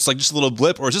 years it's like just a little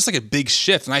blip, or is this like a big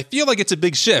shift? And I feel like it's a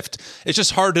big shift. It's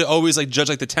just hard to always like judge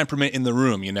like the temperament in the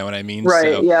room. You know what I mean?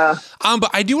 Right. So, yeah. But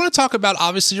I do want to talk about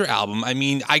obviously your album. I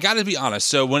mean, I got to be honest.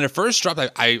 So when it first dropped,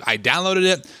 I downloaded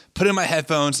it, put it in my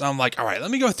headphones, and I'm like, all right, let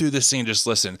me go through this thing and just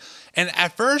listen. And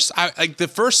at first, like the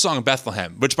first song,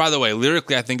 Bethlehem, which by the way,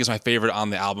 lyrically, I think is my favorite on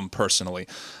the album personally.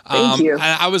 Thank you. And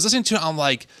I was listening to it, I'm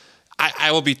like,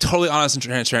 I will be totally honest and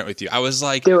transparent with you. I was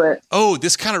like, do it. Oh,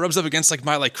 this kind of rubs up against like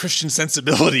my like Christian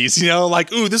sensibilities, you know,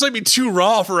 like, ooh, this might be too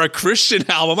raw for a Christian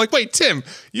album. I'm like, wait, Tim,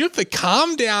 you have to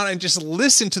calm down and just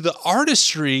listen to the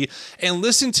artistry and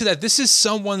listen to that. This is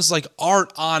someone's like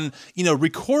art on, you know,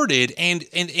 recorded and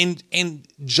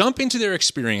jump into their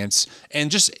experience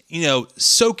and just, you know,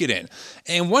 soak it in.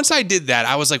 And once I did that,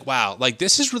 I was like, wow, like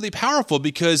this is really powerful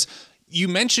because you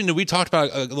mentioned, and we talked about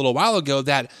a little while ago,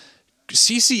 that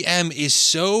CCM is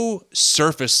so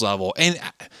surface level, and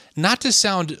not to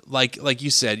sound like you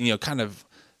said, you know, kind of,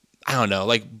 I don't know,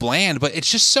 like bland, but it's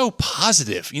just so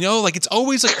positive, you know, like it's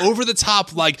always like over the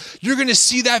top, like you're going to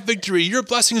see that victory, your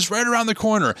blessing is right around the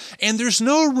corner. And there's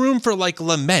no room for like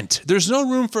lament. There's no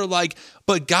room for like,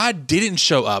 but God didn't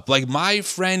show up. Like my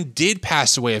friend did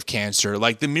pass away of cancer.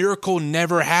 Like the miracle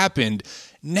never happened.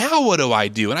 Now what do I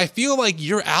do? And I feel like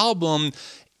your album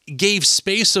gave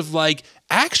space of like,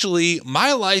 actually,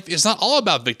 my life is not all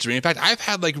about victory. In fact, I've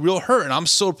had like real hurt and I'm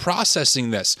still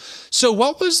processing this. So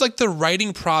what was like the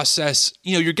writing process?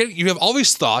 You know, you have all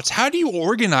these thoughts. How do you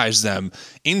organize them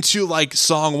into like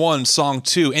song one, song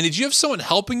two? And did you have someone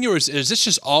helping you, or is this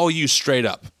just all you straight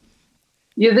up?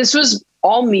 Yeah, this was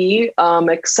all me,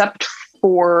 except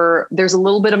for there's a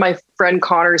little bit of my friend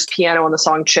Connor's piano on the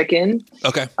song Chicken.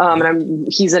 Okay. And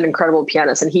he's an incredible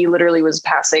pianist, and he literally was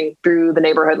passing through the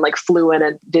neighborhood and like flew in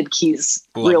and did keys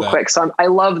real quick. So I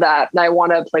love that. And I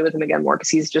want to play with him again more because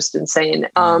he's just insane.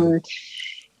 And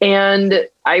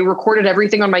I recorded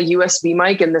everything on my USB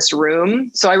mic in this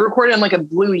room. So I recorded on like a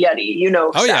Blue Yeti, you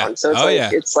know, sound. Yeah. So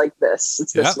it's it's like this,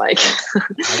 it's this mic.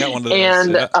 I got one of those.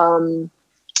 And,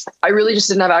 I really just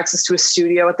didn't have access to a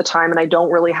studio at the time, and I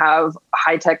don't really have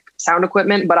high-tech sound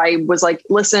equipment, but I was like,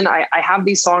 listen, I have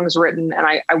these songs written and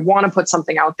I want to put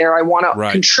something out there. I want to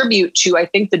contribute to, I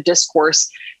think, the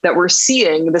discourse that we're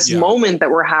seeing, this moment that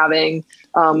we're having,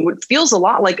 it feels a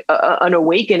lot like an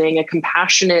awakening, a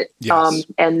compassionate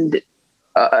and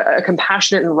a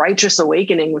compassionate and righteous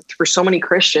awakening for so many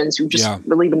Christians who've just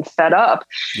really been fed up.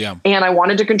 Yeah. And I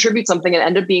wanted to contribute something. It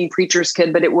ended up being Preacher's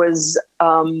Kid, but it was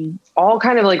all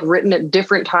kind of like written at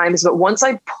different times. But once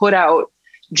I put out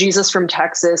Jesus from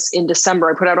Texas in December,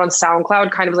 I put out on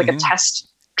SoundCloud kind of like a test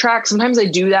track. Sometimes I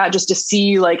do that just to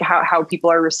see like how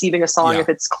people are receiving a song, if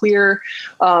it's clear.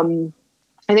 I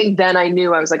think then I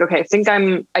knew, I was like, okay, I think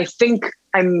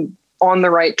I'm on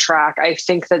the right track. I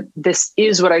think that this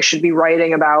is what I should be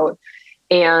writing about.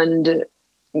 And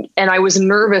I was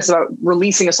nervous about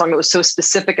releasing a song that was so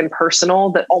specific and personal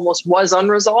that almost was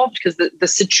unresolved, because the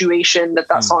situation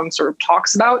that song sort of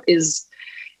talks about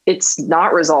it's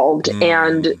not resolved.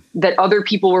 And that other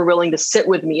people were willing to sit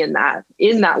with me in that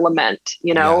lament,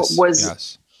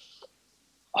 was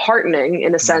heartening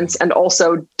in a sense, and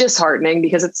also disheartening,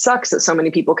 because it sucks that so many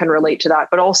people can relate to that.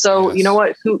 But also, you know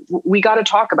what, we got to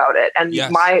talk about it. And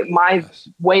my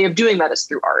way of doing that is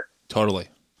through art. Totally.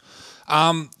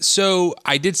 So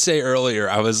I did say earlier,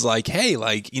 I was like, hey,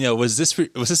 like, was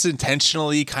this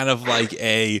intentionally kind of like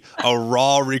a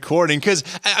raw recording? Cause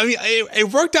I mean,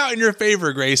 it worked out in your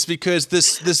favor, Grace, because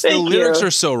the lyrics are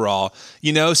so raw,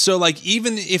 so like,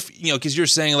 even if, cause you're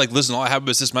saying like, listen, all I have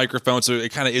is this microphone, so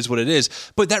it kind of is what it is,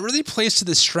 but that really plays to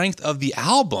the strength of the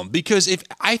album. Because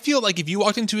I feel like if you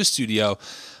walked into a studio,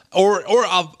 or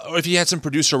if you had some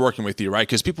producer working with you, right?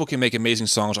 Because people can make amazing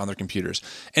songs on their computers,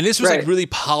 and this was like really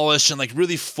polished and like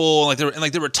really full, like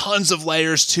there were tons of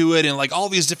layers to it, and like all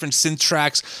these different synth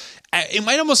tracks. It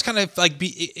might almost kind of like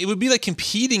it would be like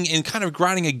competing and kind of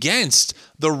grinding against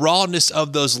the rawness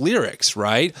of those lyrics,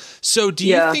 right? So do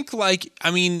you think like,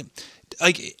 I mean,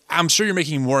 like, I'm sure you're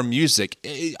making more music.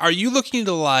 Are you looking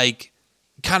to like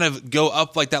kind of go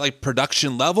up like that, like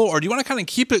production level, or do you want to kind of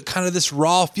keep it kind of this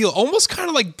raw feel, almost kind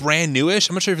of like Brand Newish?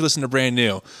 I'm not sure if you listen to Brand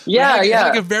New.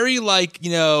 Like a very like,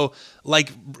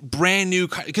 like brand new,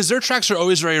 because their tracks are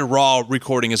always very raw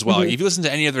recording as well. If you listen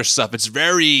to any of their stuff, it's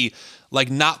very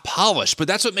like not polished, but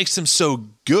that's what makes them so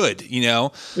good,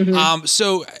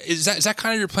 So is that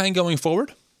kind of your plan going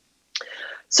forward?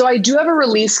 So I do have a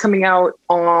release coming out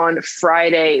on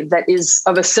Friday that is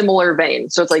of a similar vein.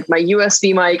 So it's like my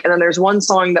USB mic, and then there's one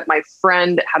song that my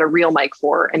friend had a real mic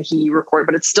for and he recorded,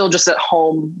 but it's still just at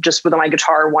home, just with my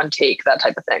guitar, one take, that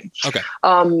type of thing. Okay.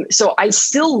 So I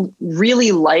still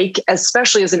really like,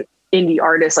 especially as an indie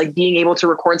artist, like being able to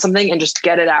record something and just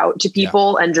get it out to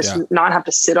people and just not have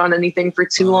to sit on anything for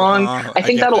too long. I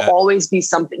think that'll always be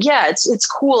something. Yeah, it's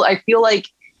cool. I feel like,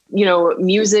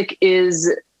 music is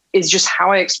just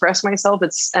how I express myself.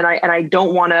 And I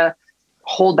don't want to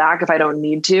hold back if I don't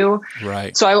need to.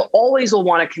 Right. So I always will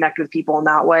want to connect with people in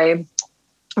that way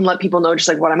and let people know just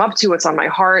like what I'm up to, what's on my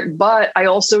heart. But I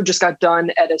also just got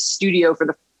done at a studio for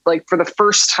the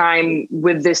first time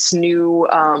with this new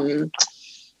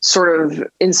sort of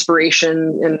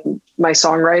inspiration in my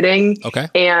songwriting. Okay.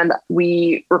 And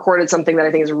we recorded something that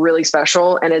I think is really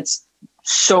special, and it's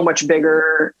so much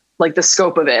bigger. Like the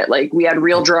scope of it, like we had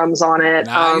real drums on it.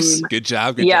 Nice. Good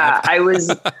job.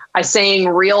 I sang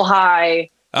real high,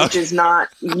 which is not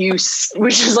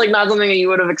which is like not something that you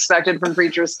would have expected from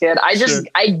Preacher's Kid.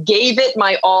 I gave it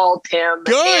my all, Tim.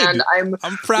 Good. And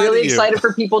I'm proud really of you. excited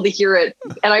for people to hear it.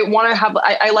 And I want to have,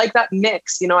 I like that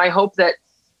mix. I hope that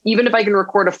even if I can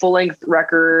record a full length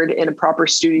record in a proper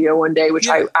studio one day, which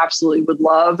I absolutely would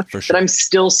love, that I'm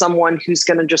still someone who's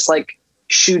going to just like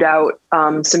shoot out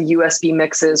some USB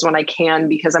mixes when I can,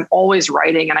 because I'm always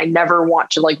writing and I never want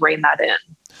to like rein that in.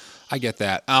 I get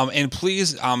that. And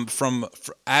please,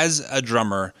 as a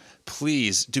drummer,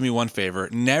 please do me one favor.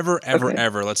 Never, ever,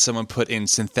 ever let someone put in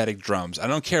synthetic drums. I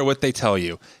don't care what they tell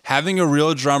you. Having a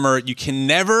real drummer, you can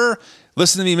never,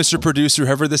 listen to me, Mr. Producer,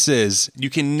 whoever this is, you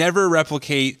can never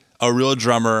replicate a real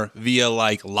drummer via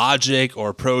like Logic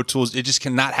or Pro Tools. It just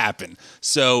cannot happen.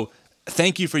 So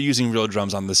thank you for using real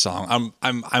drums on this song.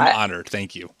 I'm honored.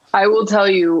 Thank you. I will tell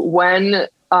you, when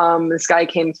this guy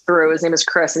came through, his name is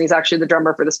Chris, and he's actually the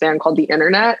drummer for this band called The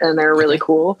Internet, and they're really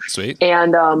cool. Sweet.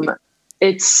 And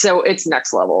it's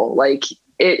next level. Like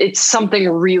it's something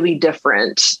really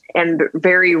different and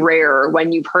very rare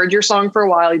when you've heard your song for a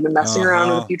while, you've been messing around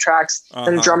with a few tracks,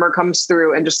 and a drummer comes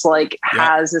through and just like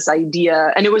has this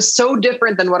idea. And it was so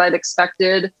different than what I'd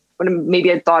expected when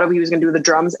maybe I thought he was going to do the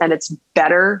drums, and it's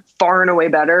better, far and away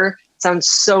better. It sounds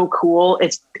so cool.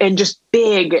 And just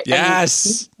big.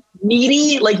 Yes. And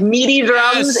meaty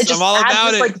drums. Yes, it just I'm all adds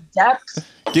about this it. like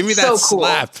depth. Give me that so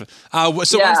slap. Cool.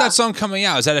 So when's that song coming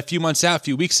out? Is that a few months out, a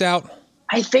few weeks out?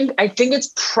 I think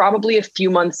it's probably a few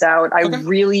months out. I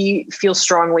really feel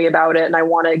strongly about it, and I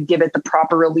want to give it the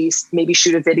proper release, maybe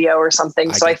shoot a video or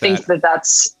something. So I think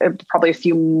that's probably a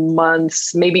few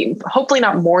months, maybe, hopefully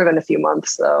not more than a few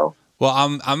months though.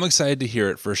 Well, I'm excited to hear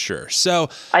it for sure. So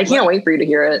I can't wait for you to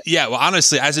hear it. Yeah, well,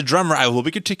 honestly, as a drummer, I will be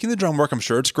critiquing the drum work. I'm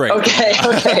sure it's great. Okay.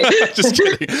 Just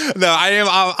kidding. No, I am.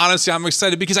 Honestly, I'm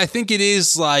excited because I think it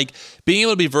is like being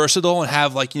able to be versatile and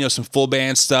have like, some full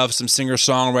band stuff, some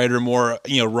singer-songwriter, more,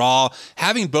 raw.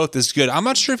 Having both is good. I'm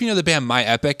not sure if you know the band My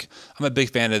Epic. I'm a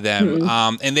big fan of them.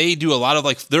 And they do a lot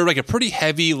of they're like a pretty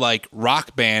heavy like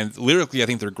rock band. Lyrically, I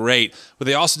think they're great. But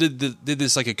they also did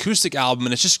this like acoustic album,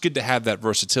 and it's just good to have that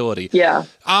versatility. Yeah.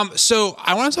 So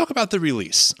I want to talk about the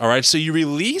release. All right. So you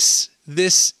release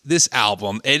this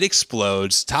album, it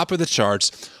explodes, top of the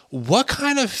charts. What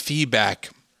kind of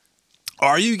feedback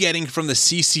are you getting from the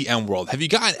CCM world? Have you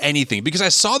gotten anything? Because I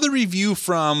saw the review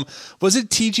from, was it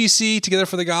TGC, Together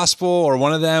for the Gospel, or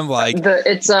one of them?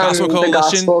 It's Gospel Coalition. The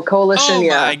Gospel Coalition. Oh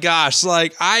my gosh!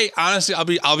 Like I honestly,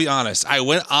 I'll be honest. I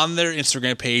went on their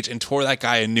Instagram page and tore that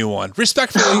guy a new one,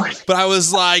 respectfully. But I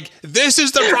was like, "This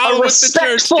is the problem with the church."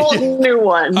 A respectful new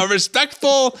one. A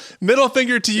respectful middle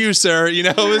finger to you, sir.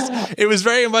 It was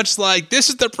very much like, "This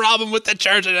is the problem with the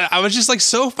church." And I was just like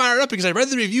so fired up because I read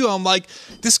the review. I'm like,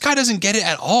 this guy doesn't get it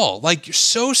at all. Like, you're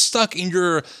so stuck in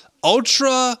your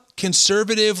ultra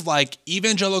conservative, like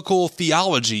evangelical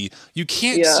theology. You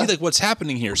can't see like what's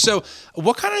happening here. So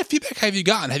what kind of feedback have you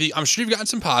gotten? I'm sure you've gotten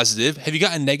some positive. Have you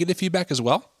gotten negative feedback as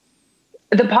well?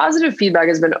 The positive feedback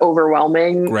has been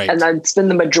overwhelming. Right. And that's been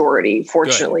the majority,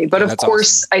 fortunately. Good. But of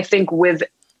course, awesome. I think with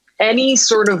any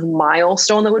sort of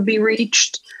milestone that would be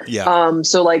reached. Yeah.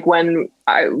 So like when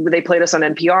they played us on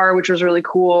NPR, which was really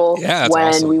cool. Yeah, when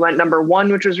awesome. We went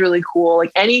 #1, which was really cool.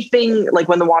 Like anything, like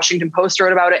when the Washington Post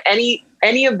wrote about it,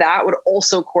 any of that would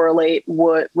also correlate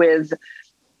with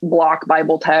block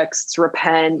Bible texts,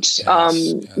 repent.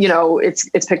 Yes.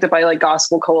 It's picked up by like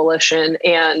Gospel Coalition.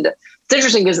 And it's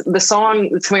interesting because the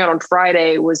song that's coming out on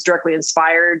Friday was directly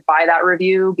inspired by that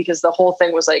review, because the whole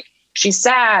thing was like, she's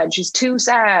sad. She's too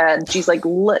sad. She's like,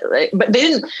 but they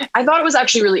didn't. I thought it was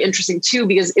actually really interesting too,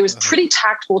 because it was pretty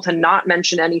tactful to not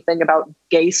mention anything about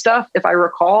gay stuff. If I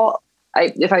recall,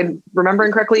 if I'm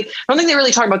remembering correctly, I don't think they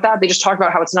really talked about that. They just talked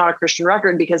about how it's not a Christian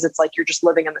record because it's like, you're just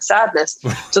living in the sadness.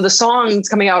 So the song that's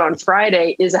coming out on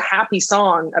Friday is a happy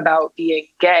song about being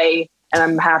gay. And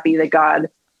I'm happy that God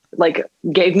like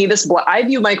gave me this. I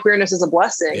view my queerness as a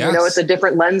blessing. Yes. It's a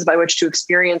different lens by which to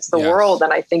experience the world.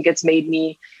 And I think it's made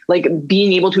me like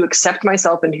being able to accept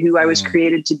myself and who I was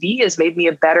created to be has made me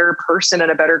a better person and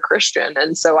a better Christian.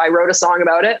 And so I wrote a song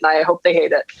about it, and I hope they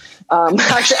hate it.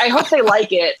 Actually, I hope they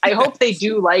like it. I hope they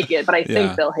do like it, but I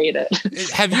think they'll hate it.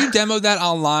 Have you demoed that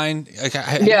online? Okay.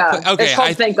 It's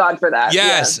called Thank God for That.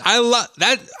 Yes. Yeah. I love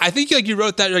that. I think you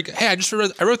wrote that. You're like, hey,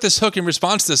 I wrote this hook in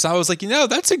response to this. I was like,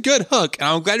 that's a good hook. And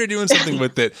I'm glad you're doing something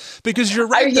with it, because you're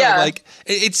right. Like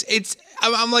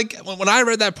I'm like, when I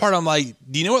read that part, I'm like,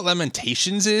 do you know what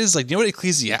Lamentations is? Like, do you know what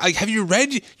Ecclesiastes? Like, have you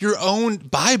read your own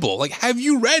Bible? Like, have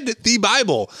you read the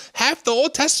Bible? Half the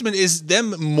Old Testament is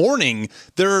them mourning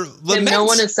their laments. And no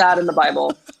one is sad in the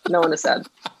Bible. No one is sad.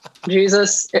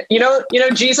 Jesus,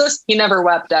 Jesus, he never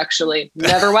wept, actually.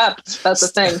 Never wept. That's the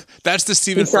thing. That's the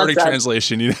Stephen Furtick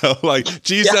translation, like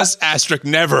Jesus asterisk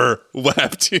never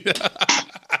wept.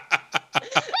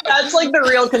 That's like the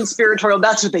real conspiratorial.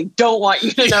 That's what they don't want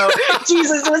you to know.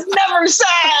 Jesus was never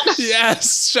sad.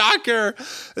 Yes, shocker.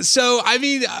 So, I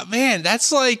mean, man,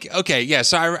 that's like, okay, yeah.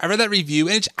 So I read that review,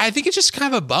 and I think it's just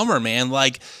kind of a bummer, man.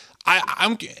 Like,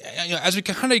 I'm as we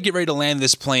kind of get ready to land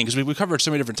this plane, because we covered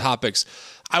so many different topics,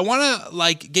 I want to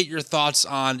like get your thoughts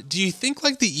on, do you think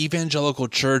like the evangelical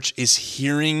church is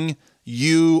hearing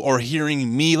you or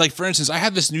hearing me? Like, for instance, I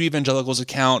have this New Evangelicals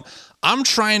account. I'm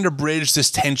trying to bridge this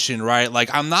tension, right?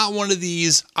 Like, I'm not one of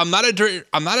these. I'm not a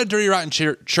dirty rotten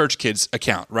church kids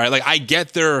account, right? Like, I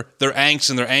get their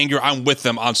angst and their anger. I'm with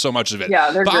them on so much of it.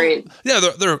 Yeah, they're great.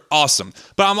 They're awesome.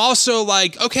 But I'm also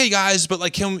like, okay, guys, but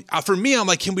like, for me, I'm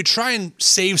like, can we try and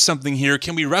save something here?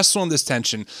 Can we wrestle in this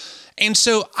tension? And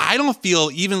so I don't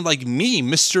feel even like me,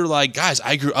 Mr. Like, guys,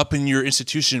 I grew up in your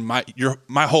institution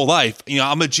my whole life.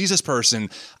 I'm a Jesus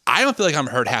person. I don't feel like I'm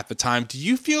heard half the time. Do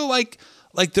you feel like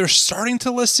they're starting to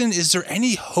listen? Is there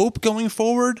any hope going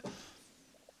forward?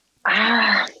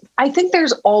 I think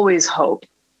there's always hope.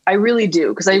 I really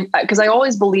do. Because I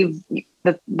always believe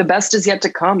that the best is yet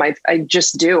to come. I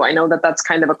just do. I know that that's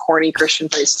kind of a corny Christian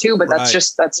phrase too, but that's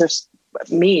just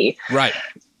me. Right.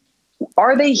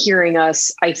 Are they hearing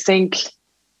us? I think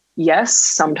yes,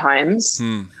 sometimes.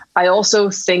 I also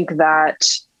think that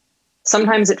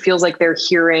sometimes it feels like they're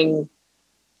hearing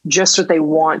just what they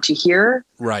want to hear,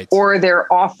 right, or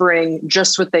they're offering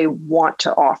just what they want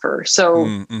to offer.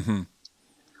 So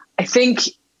I think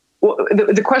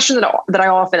the question that I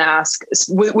often ask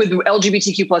with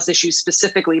LGBTQ plus issues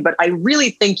specifically, but I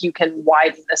really think you can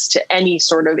widen this to any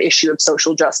sort of issue of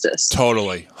social justice.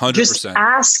 Totally. 100%. Just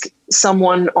ask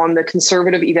someone on the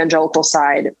conservative evangelical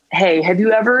side, hey, have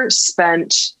you ever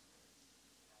spent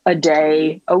a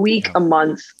day, a week, a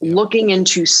month looking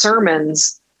into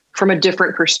sermons from a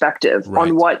different perspective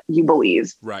on what you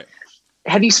believe? Right.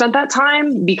 Have you spent that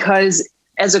time? Because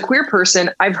as a queer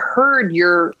person, I've heard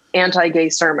your anti-gay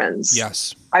sermons.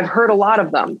 Yes. I've heard a lot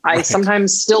of them. I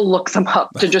sometimes still look them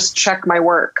up to just check my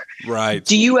work. Right.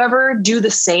 Do you ever do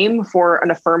the same for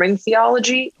an affirming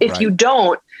theology? If you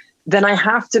don't, then I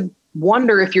have to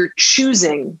wonder if you're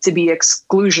choosing to be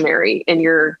exclusionary in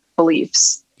your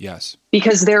beliefs. Yes.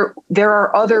 Because there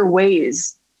are other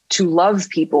ways to love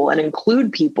people and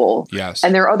include people. Yes.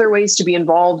 And there are other ways to be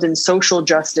involved in social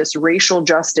justice, racial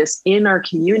justice in our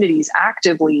communities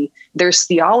actively. There's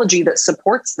theology that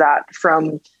supports that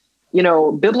from,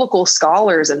 biblical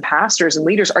scholars and pastors and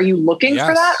leaders. Are you looking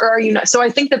for that, or are you not? So I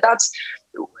think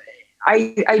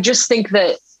I just think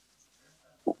that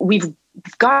we've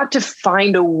got to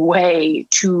find a way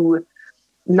to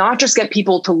not just get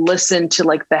people to listen to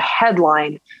like the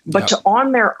headline, but to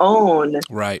on their own,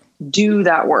 do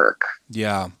that work.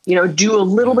 Yeah. Do a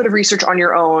little bit of research on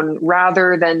your own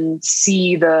rather than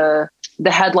see the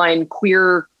headline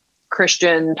queer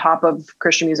Christian top of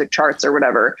Christian music charts or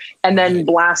whatever, and then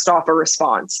blast off a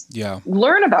response. Yeah.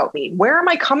 Learn about me. Where am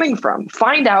I coming from?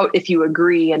 Find out if you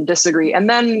agree and disagree, and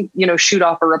then, shoot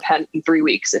off a repent in 3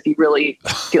 weeks if you really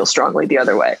feel strongly the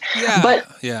other way. Yeah. But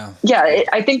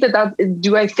I think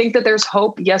do I think that there's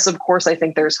hope? Yes, of course I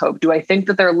think there's hope. Do I think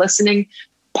that they're listening?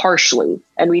 Partially.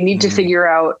 And we need to figure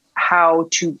out how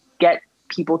to get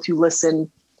people to listen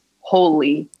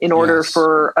wholly in order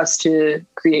for us to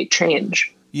create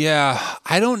change. Yeah,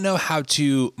 I don't know how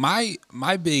to. My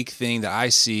big thing that I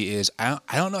see is I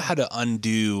don't know how to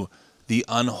undo the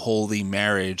unholy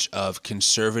marriage of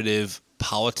conservative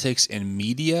politics and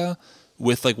media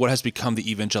with like what has become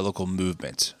the evangelical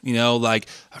movement. Like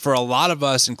for a lot of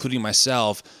us, including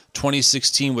myself,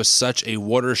 2016 was such a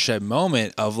watershed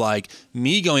moment of like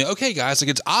me going, okay, guys, like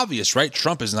it's obvious, right?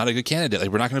 Trump is not a good candidate. Like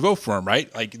we're not going to vote for him,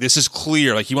 right? Like this is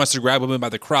clear. Like he wants to grab women by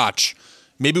the crotch.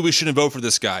 Maybe we shouldn't vote for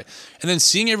this guy. And then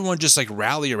seeing everyone just like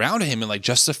rally around him and like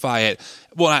justify it.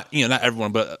 Well, not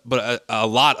everyone, but a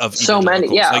lot of so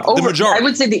many. Yeah. Like the majority. I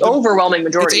would say the overwhelming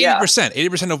majority. It's 80%.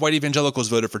 80% of white evangelicals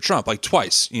voted for Trump, like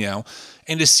twice,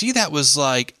 And to see that was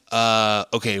like,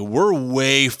 okay, we're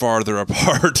way farther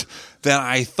apart than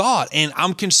I thought. And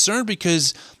I'm concerned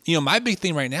because, my big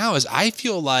thing right now is I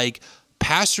feel like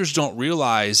pastors don't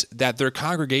realize that their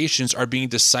congregations are being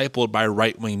discipled by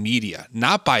right-wing media,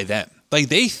 not by them. Like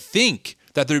they think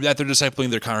that they're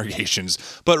discipling their congregations,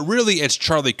 but really it's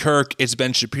Charlie Kirk, it's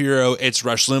Ben Shapiro, it's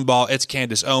Rush Limbaugh, it's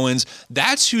Candace Owens.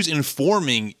 That's who's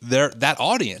informing that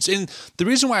audience. And the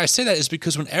reason why I say that is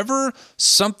because whenever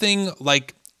something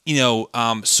like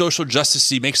social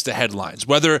justice makes the headlines,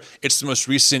 whether it's the most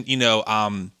recent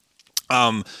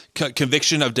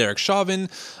conviction of Derek Chauvin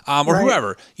or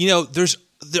whoever, there's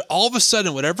all of a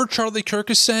sudden, whatever Charlie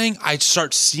Kirk is saying, I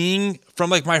start seeing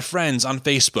from like my friends on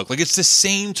Facebook. Like it's the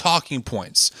same talking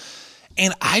points.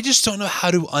 And I just don't know how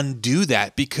to undo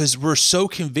that because we're so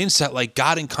convinced that like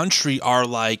God and country are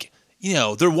like,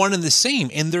 they're one and the same.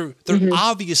 And they're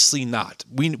obviously not.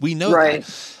 We know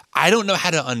that. I don't know how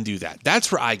to undo that.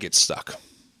 That's where I get stuck.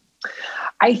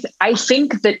 I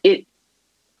think that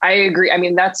I agree. I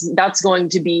mean, that's going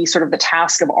to be sort of the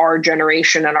task of our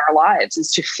generation and our lives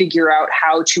is to figure out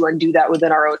how to undo that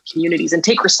within our own communities and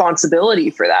take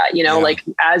responsibility for that. Like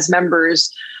as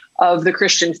members of the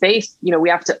Christian faith, we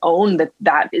have to own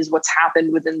that is what's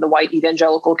happened within the white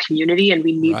evangelical community, and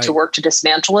we need to work to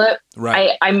dismantle it.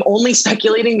 Right. I'm only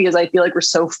speculating because I feel like we're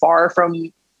so far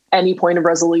from any point of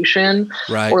resolution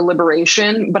or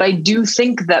liberation. But I do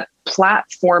think that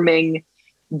platforming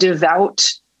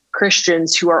devout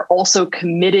Christians who are also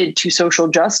committed to social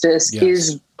justice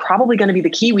is probably going to be the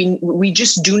key. We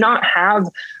just do not have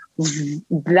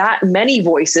that many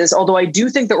voices, although I do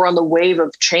think that we're on the wave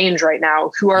of change right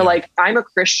now who are like, I'm a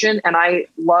Christian and I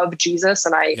love Jesus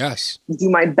and I do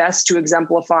my best to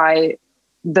exemplify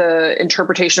the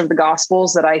interpretation of the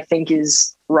Gospels that I think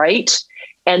is right.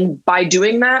 And by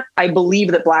doing that, I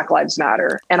believe that Black Lives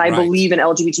Matter and I believe in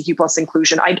LGBTQ plus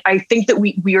inclusion. I think that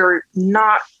we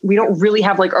don't really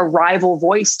have like a rival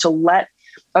voice to let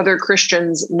other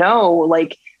Christians know,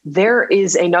 like there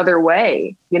is another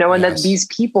way, and that these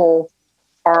people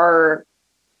are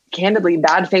candidly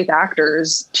bad faith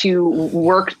actors to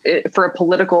work for a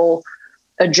political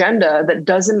agenda that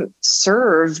doesn't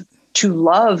serve to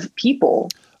love people.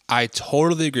 I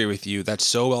totally agree with you. That's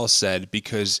so well said,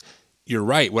 because you're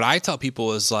right. What I tell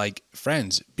people is like,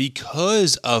 friends,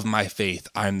 because of my faith,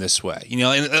 I'm this way. You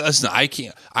know, and listen, I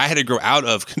had to grow out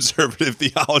of conservative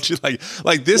theology.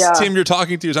 Like this Tim you're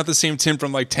talking to is not the same Tim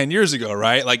from like 10 years ago,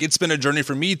 right? Like it's been a journey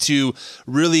for me to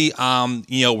really,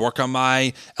 work on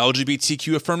my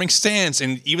LGBTQ affirming stance.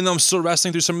 And even though I'm still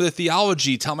wrestling through some of the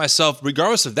theology, tell myself,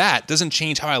 regardless of that, doesn't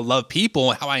change how I love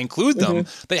people and how I include them.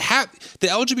 The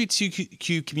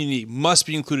LGBTQ community must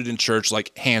be included in church,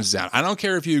 like hands down. I don't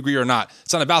care if you agree or not.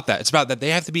 It's not about that. It's about that they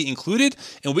have to be included,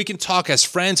 and we can talk as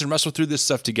friends and wrestle through this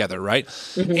stuff together, right?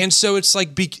 And so it's like,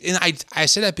 and I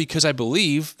say that because I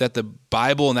believe that the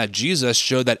Bible and that Jesus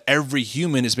showed that every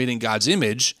human is made in God's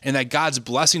image, and that God's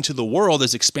blessing to the world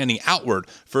is expanding outward,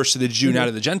 first to the Jew, now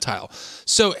to the Gentile.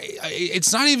 So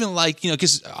it's not even like,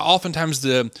 because oftentimes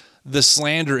the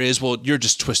slander is, well, you're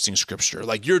just twisting scripture.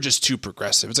 Like, you're just too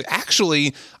progressive. It's like,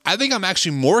 actually, I think I'm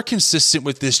actually more consistent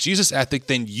with this Jesus ethic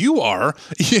than you are,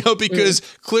 because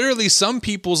clearly some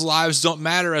people's lives don't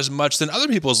matter as much than other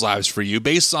people's lives for you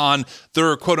based on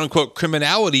their quote unquote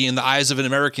criminality in the eyes of an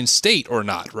American state or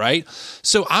not, right?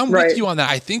 So I'm with you on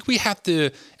that. I think we have to,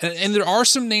 and there are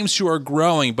some names who are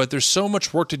growing, but there's so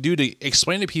much work to do to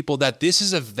explain to people that this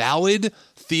is a valid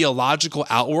theological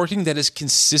outworking that is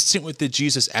consistent with the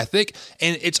Jesus ethic,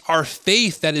 and it's our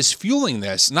faith that is fueling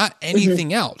this, not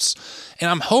anything else. And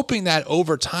I'm hoping that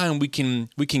over time we can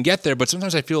get there, but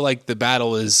sometimes I feel like the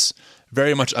battle is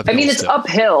very much uphill. I mean, it's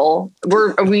uphill.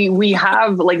 We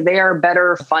have, like, they are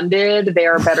better funded, they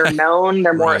are better known,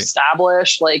 they're more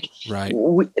established. Like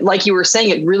you were saying,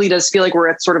 it really does feel like we're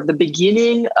at sort of the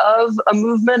beginning of a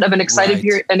movement, of an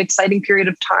exciting period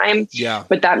of time. Yeah.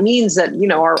 But that means that,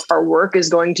 our work is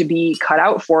going to be cut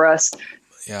out for us.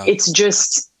 Yeah.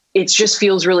 It just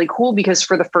feels really cool, because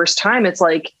for the first time, it's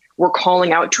like we're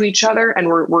calling out to each other, and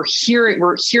we're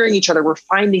hearing each other, we're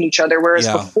finding each other. Whereas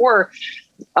before,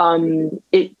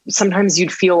 sometimes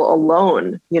you'd feel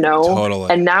alone,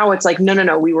 Totally. And now it's like,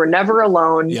 no, we were never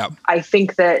alone. Yep. I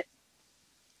think that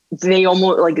they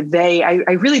almost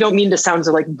I really don't mean to sound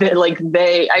so I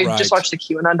just watched the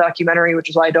QAnon documentary, which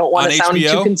is why I don't want to sound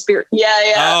too conspiracy. Yeah.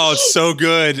 Oh, it's so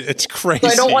good. It's crazy. So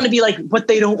I don't want to be like what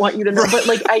they don't want you to know, but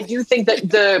like, I do think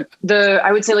that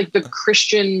I would say, like, the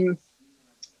Christian,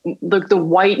 the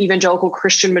white evangelical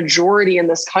Christian majority in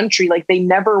this country, like, they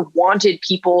never wanted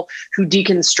people who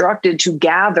deconstructed to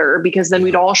gather, because then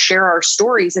we'd all share our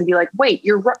stories and be like, wait,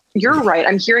 you're right.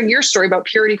 I'm hearing your story about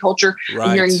purity culture. Right.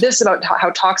 I'm hearing this about how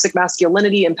toxic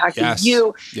masculinity impacted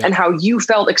you and how you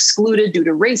felt excluded due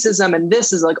to racism. And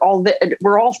this is like all that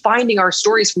we're all finding our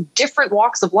stories from different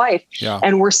walks of life. Yeah.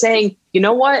 And we're saying, you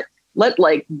know what?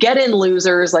 Get in,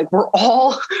 losers. Like, we're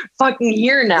all fucking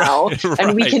here now,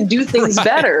 and we can do things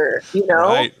better,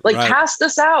 cast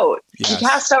us out. Yes.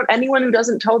 Cast out anyone who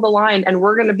doesn't toe the line, and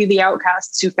we're going to be the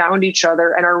outcasts who found each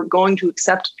other and are going to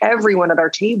accept everyone at our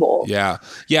table. Yeah.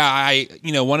 Yeah.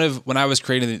 When I was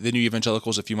creating the New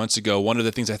Evangelicals a few months ago, one of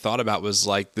the things I thought about was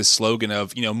like this slogan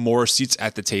of, more seats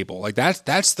at the table. Like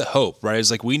that's the hope, right?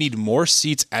 It's like, we need more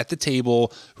seats at the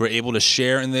table who are able to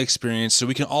share in the experience, so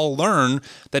we can all learn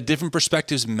that different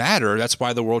perspectives matter. That's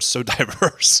why the world's so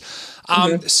diverse.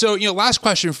 So, last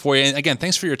question for you. And again,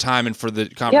 thanks for your time and for the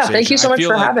conversation. Yeah, thank you so much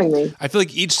for having me. I feel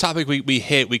like each topic we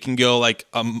hit, we can go like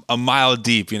a mile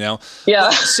deep, Yeah.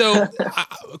 So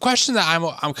a question that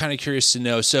I'm kind of curious to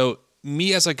know. So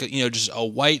me as like, just a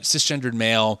white cisgendered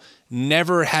male,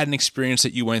 never had an experience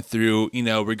that you went through,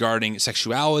 regarding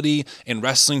sexuality and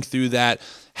wrestling through that.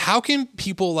 How can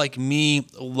people like me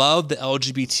love the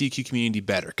LGBTQ community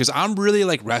better? Because I'm really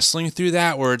like wrestling through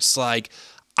that, where it's like,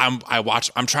 I'm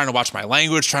trying to watch my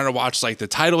language, trying to watch like the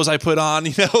titles I put on,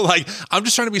 like I'm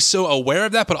just trying to be so aware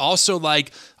of that, but also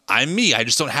like, I'm me. I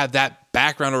just don't have that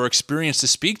background or experience to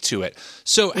speak to it.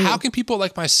 So how can people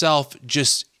like myself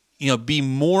just, be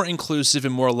more inclusive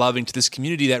and more loving to this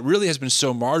community that really has been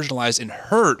so marginalized and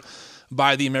hurt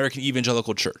by the American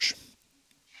evangelical church?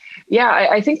 Yeah,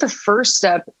 I think the first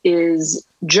step is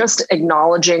just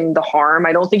acknowledging the harm.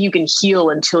 I don't think you can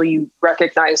heal until you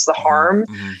recognize the harm.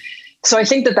 Mm-hmm. So I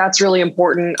think that that's really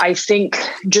important. I think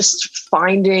just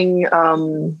finding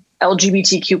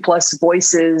LGBTQ plus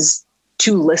voices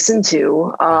to listen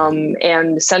to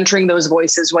and centering those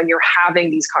voices when you're having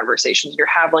these conversations, you're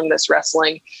having this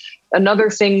wrestling. another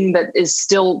thing that is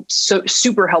still so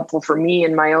super helpful for me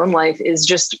in my own life is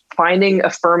just finding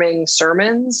affirming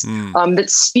sermons that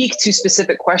speak to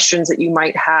specific questions that you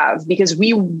might have, because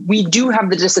we do have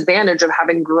the disadvantage of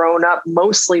having grown up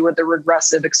mostly with the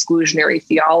regressive exclusionary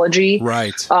theology.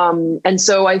 Right. And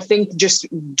so I think just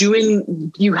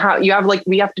doing, we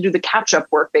have to do the catch up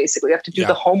work, basically. We have to do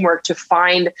the homework to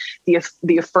find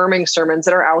the affirming sermons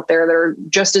that are out there that are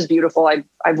just as beautiful.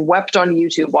 I've wept on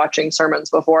YouTube watching sermons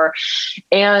before.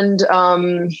 And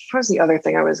what was the other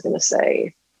thing I was going to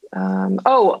say?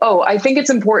 I think it's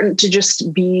important to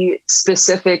just be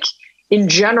specific in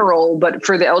general, but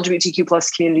for the LGBTQ plus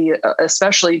community,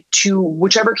 especially, to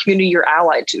whichever community you're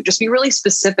allied to. Just be really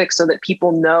specific so that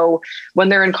people know when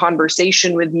they're in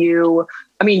conversation with you.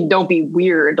 I mean, don't be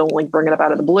weird. Don't like bring it up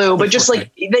out of the blue, but just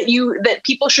like that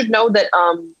people should know that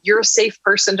you're a safe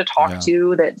person to talk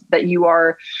to, that you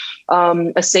are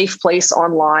a safe place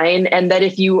online. And that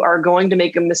if you are going to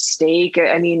make a mistake,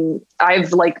 I mean,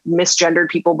 I've like misgendered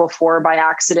people before by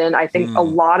accident. I think a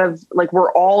lot of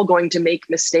we're all going to make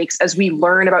mistakes as we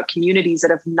learn about communities that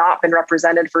have not been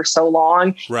represented for so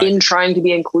long in trying to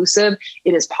be inclusive.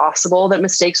 It is possible that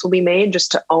mistakes will be made.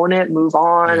 Just to own it, move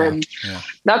on. And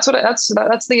that's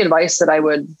the advice that I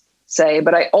would say.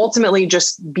 But I ultimately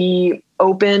just be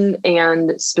open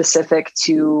and specific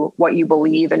to what you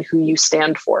believe and who you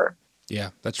stand for. Yeah,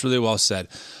 that's really well said.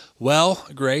 Well,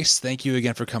 Grace, thank you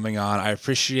again for coming on. I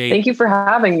appreciate Thank you for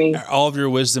having me. All of your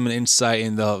wisdom and insight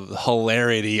and the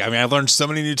hilarity. I mean, I learned so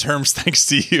many new terms thanks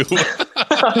to you.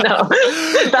 Oh, no.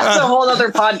 That's a whole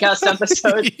other podcast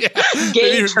episode.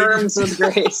 Gay terms with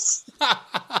Grace.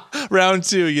 Round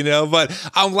 2, But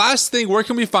last thing, where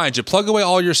can we find you? Plug away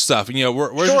all your stuff. Where's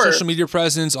your social media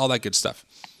presence, all that good stuff.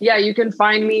 Yeah, you can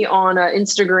find me on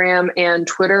Instagram and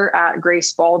Twitter at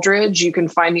Grace Baldridge. You can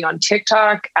find me on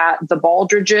TikTok at The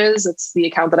Baldridges. It's the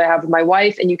account that I have with my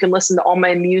wife. And you can listen to all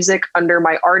my music under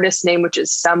my artist name, which is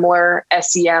Semler,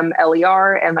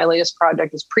 Semler. And my latest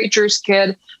project is Preacher's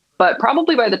Kid. But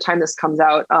probably by the time this comes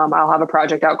out, I'll have a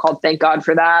project out called Thank God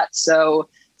for That. So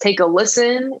take a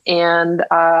listen, and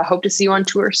hope to see you on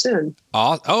tour soon.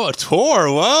 Oh, a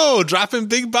tour. Whoa, dropping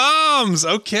big bombs.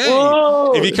 Okay.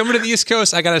 Whoa. If you come to the East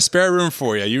Coast, I got a spare room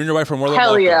for you. You and your wife are more than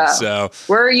Hell welcome. Yeah. So,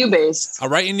 where are you based?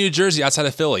 Right in New Jersey, outside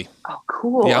of Philly. Oh,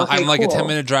 cool. Yeah, okay, I'm like cool. a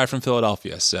 10-minute drive from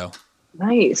Philadelphia, so.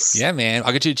 Nice. Yeah, man.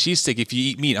 I'll get you a cheesesteak if you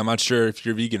eat meat. I'm not sure if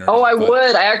you're vegan or not. I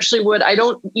would. I actually would. I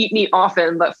don't eat meat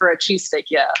often, but for a cheesesteak,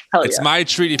 yeah. Hell it's my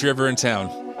treat if you're ever in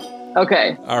town.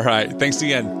 Okay. All right. Thanks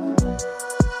again.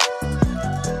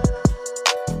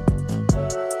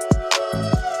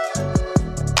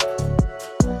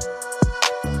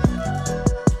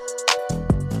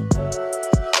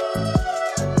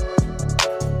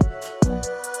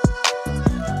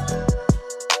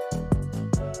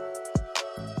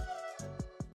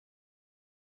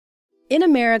 In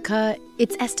America,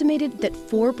 it's estimated that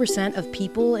 4% of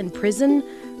people in prison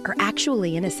are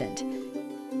actually innocent.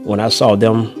 When I saw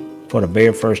them for the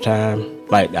very first time,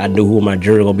 I knew who my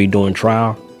jury gonna be doing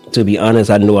trial. To be honest,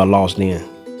 I knew I lost then.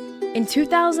 In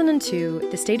 2002,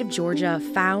 the state of Georgia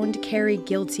found Kerry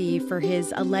guilty for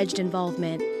his alleged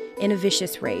involvement in a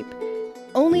vicious rape.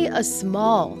 Only a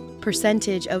small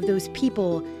percentage of those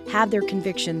people have their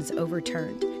convictions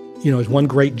overturned. As one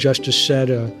great justice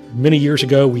said many years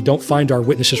ago, we don't find our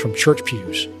witnesses from church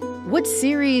pews. What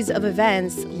series of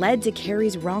events led to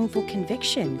Kerry's wrongful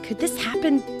conviction? Could this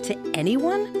happen to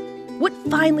anyone? What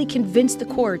finally convinced the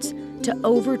courts to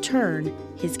overturn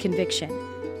his conviction?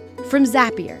 From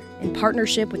Zapier, in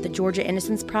partnership with the Georgia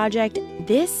Innocence Project,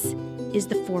 this is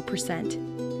The 4%.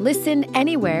 Listen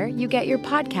anywhere you get your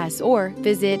podcasts or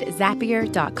visit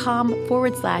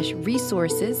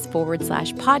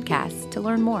zapier.com/resources/podcasts to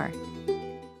learn more.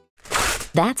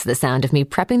 That's the sound of me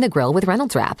prepping the grill with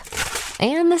Reynolds Wrap.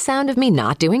 And the sound of me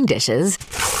not doing dishes.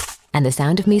 And the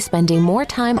sound of me spending more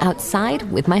time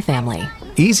outside with my family.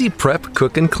 Easy prep,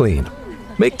 cook, and clean.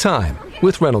 Make time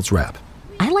with Reynolds Wrap.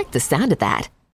 I like the sound of that.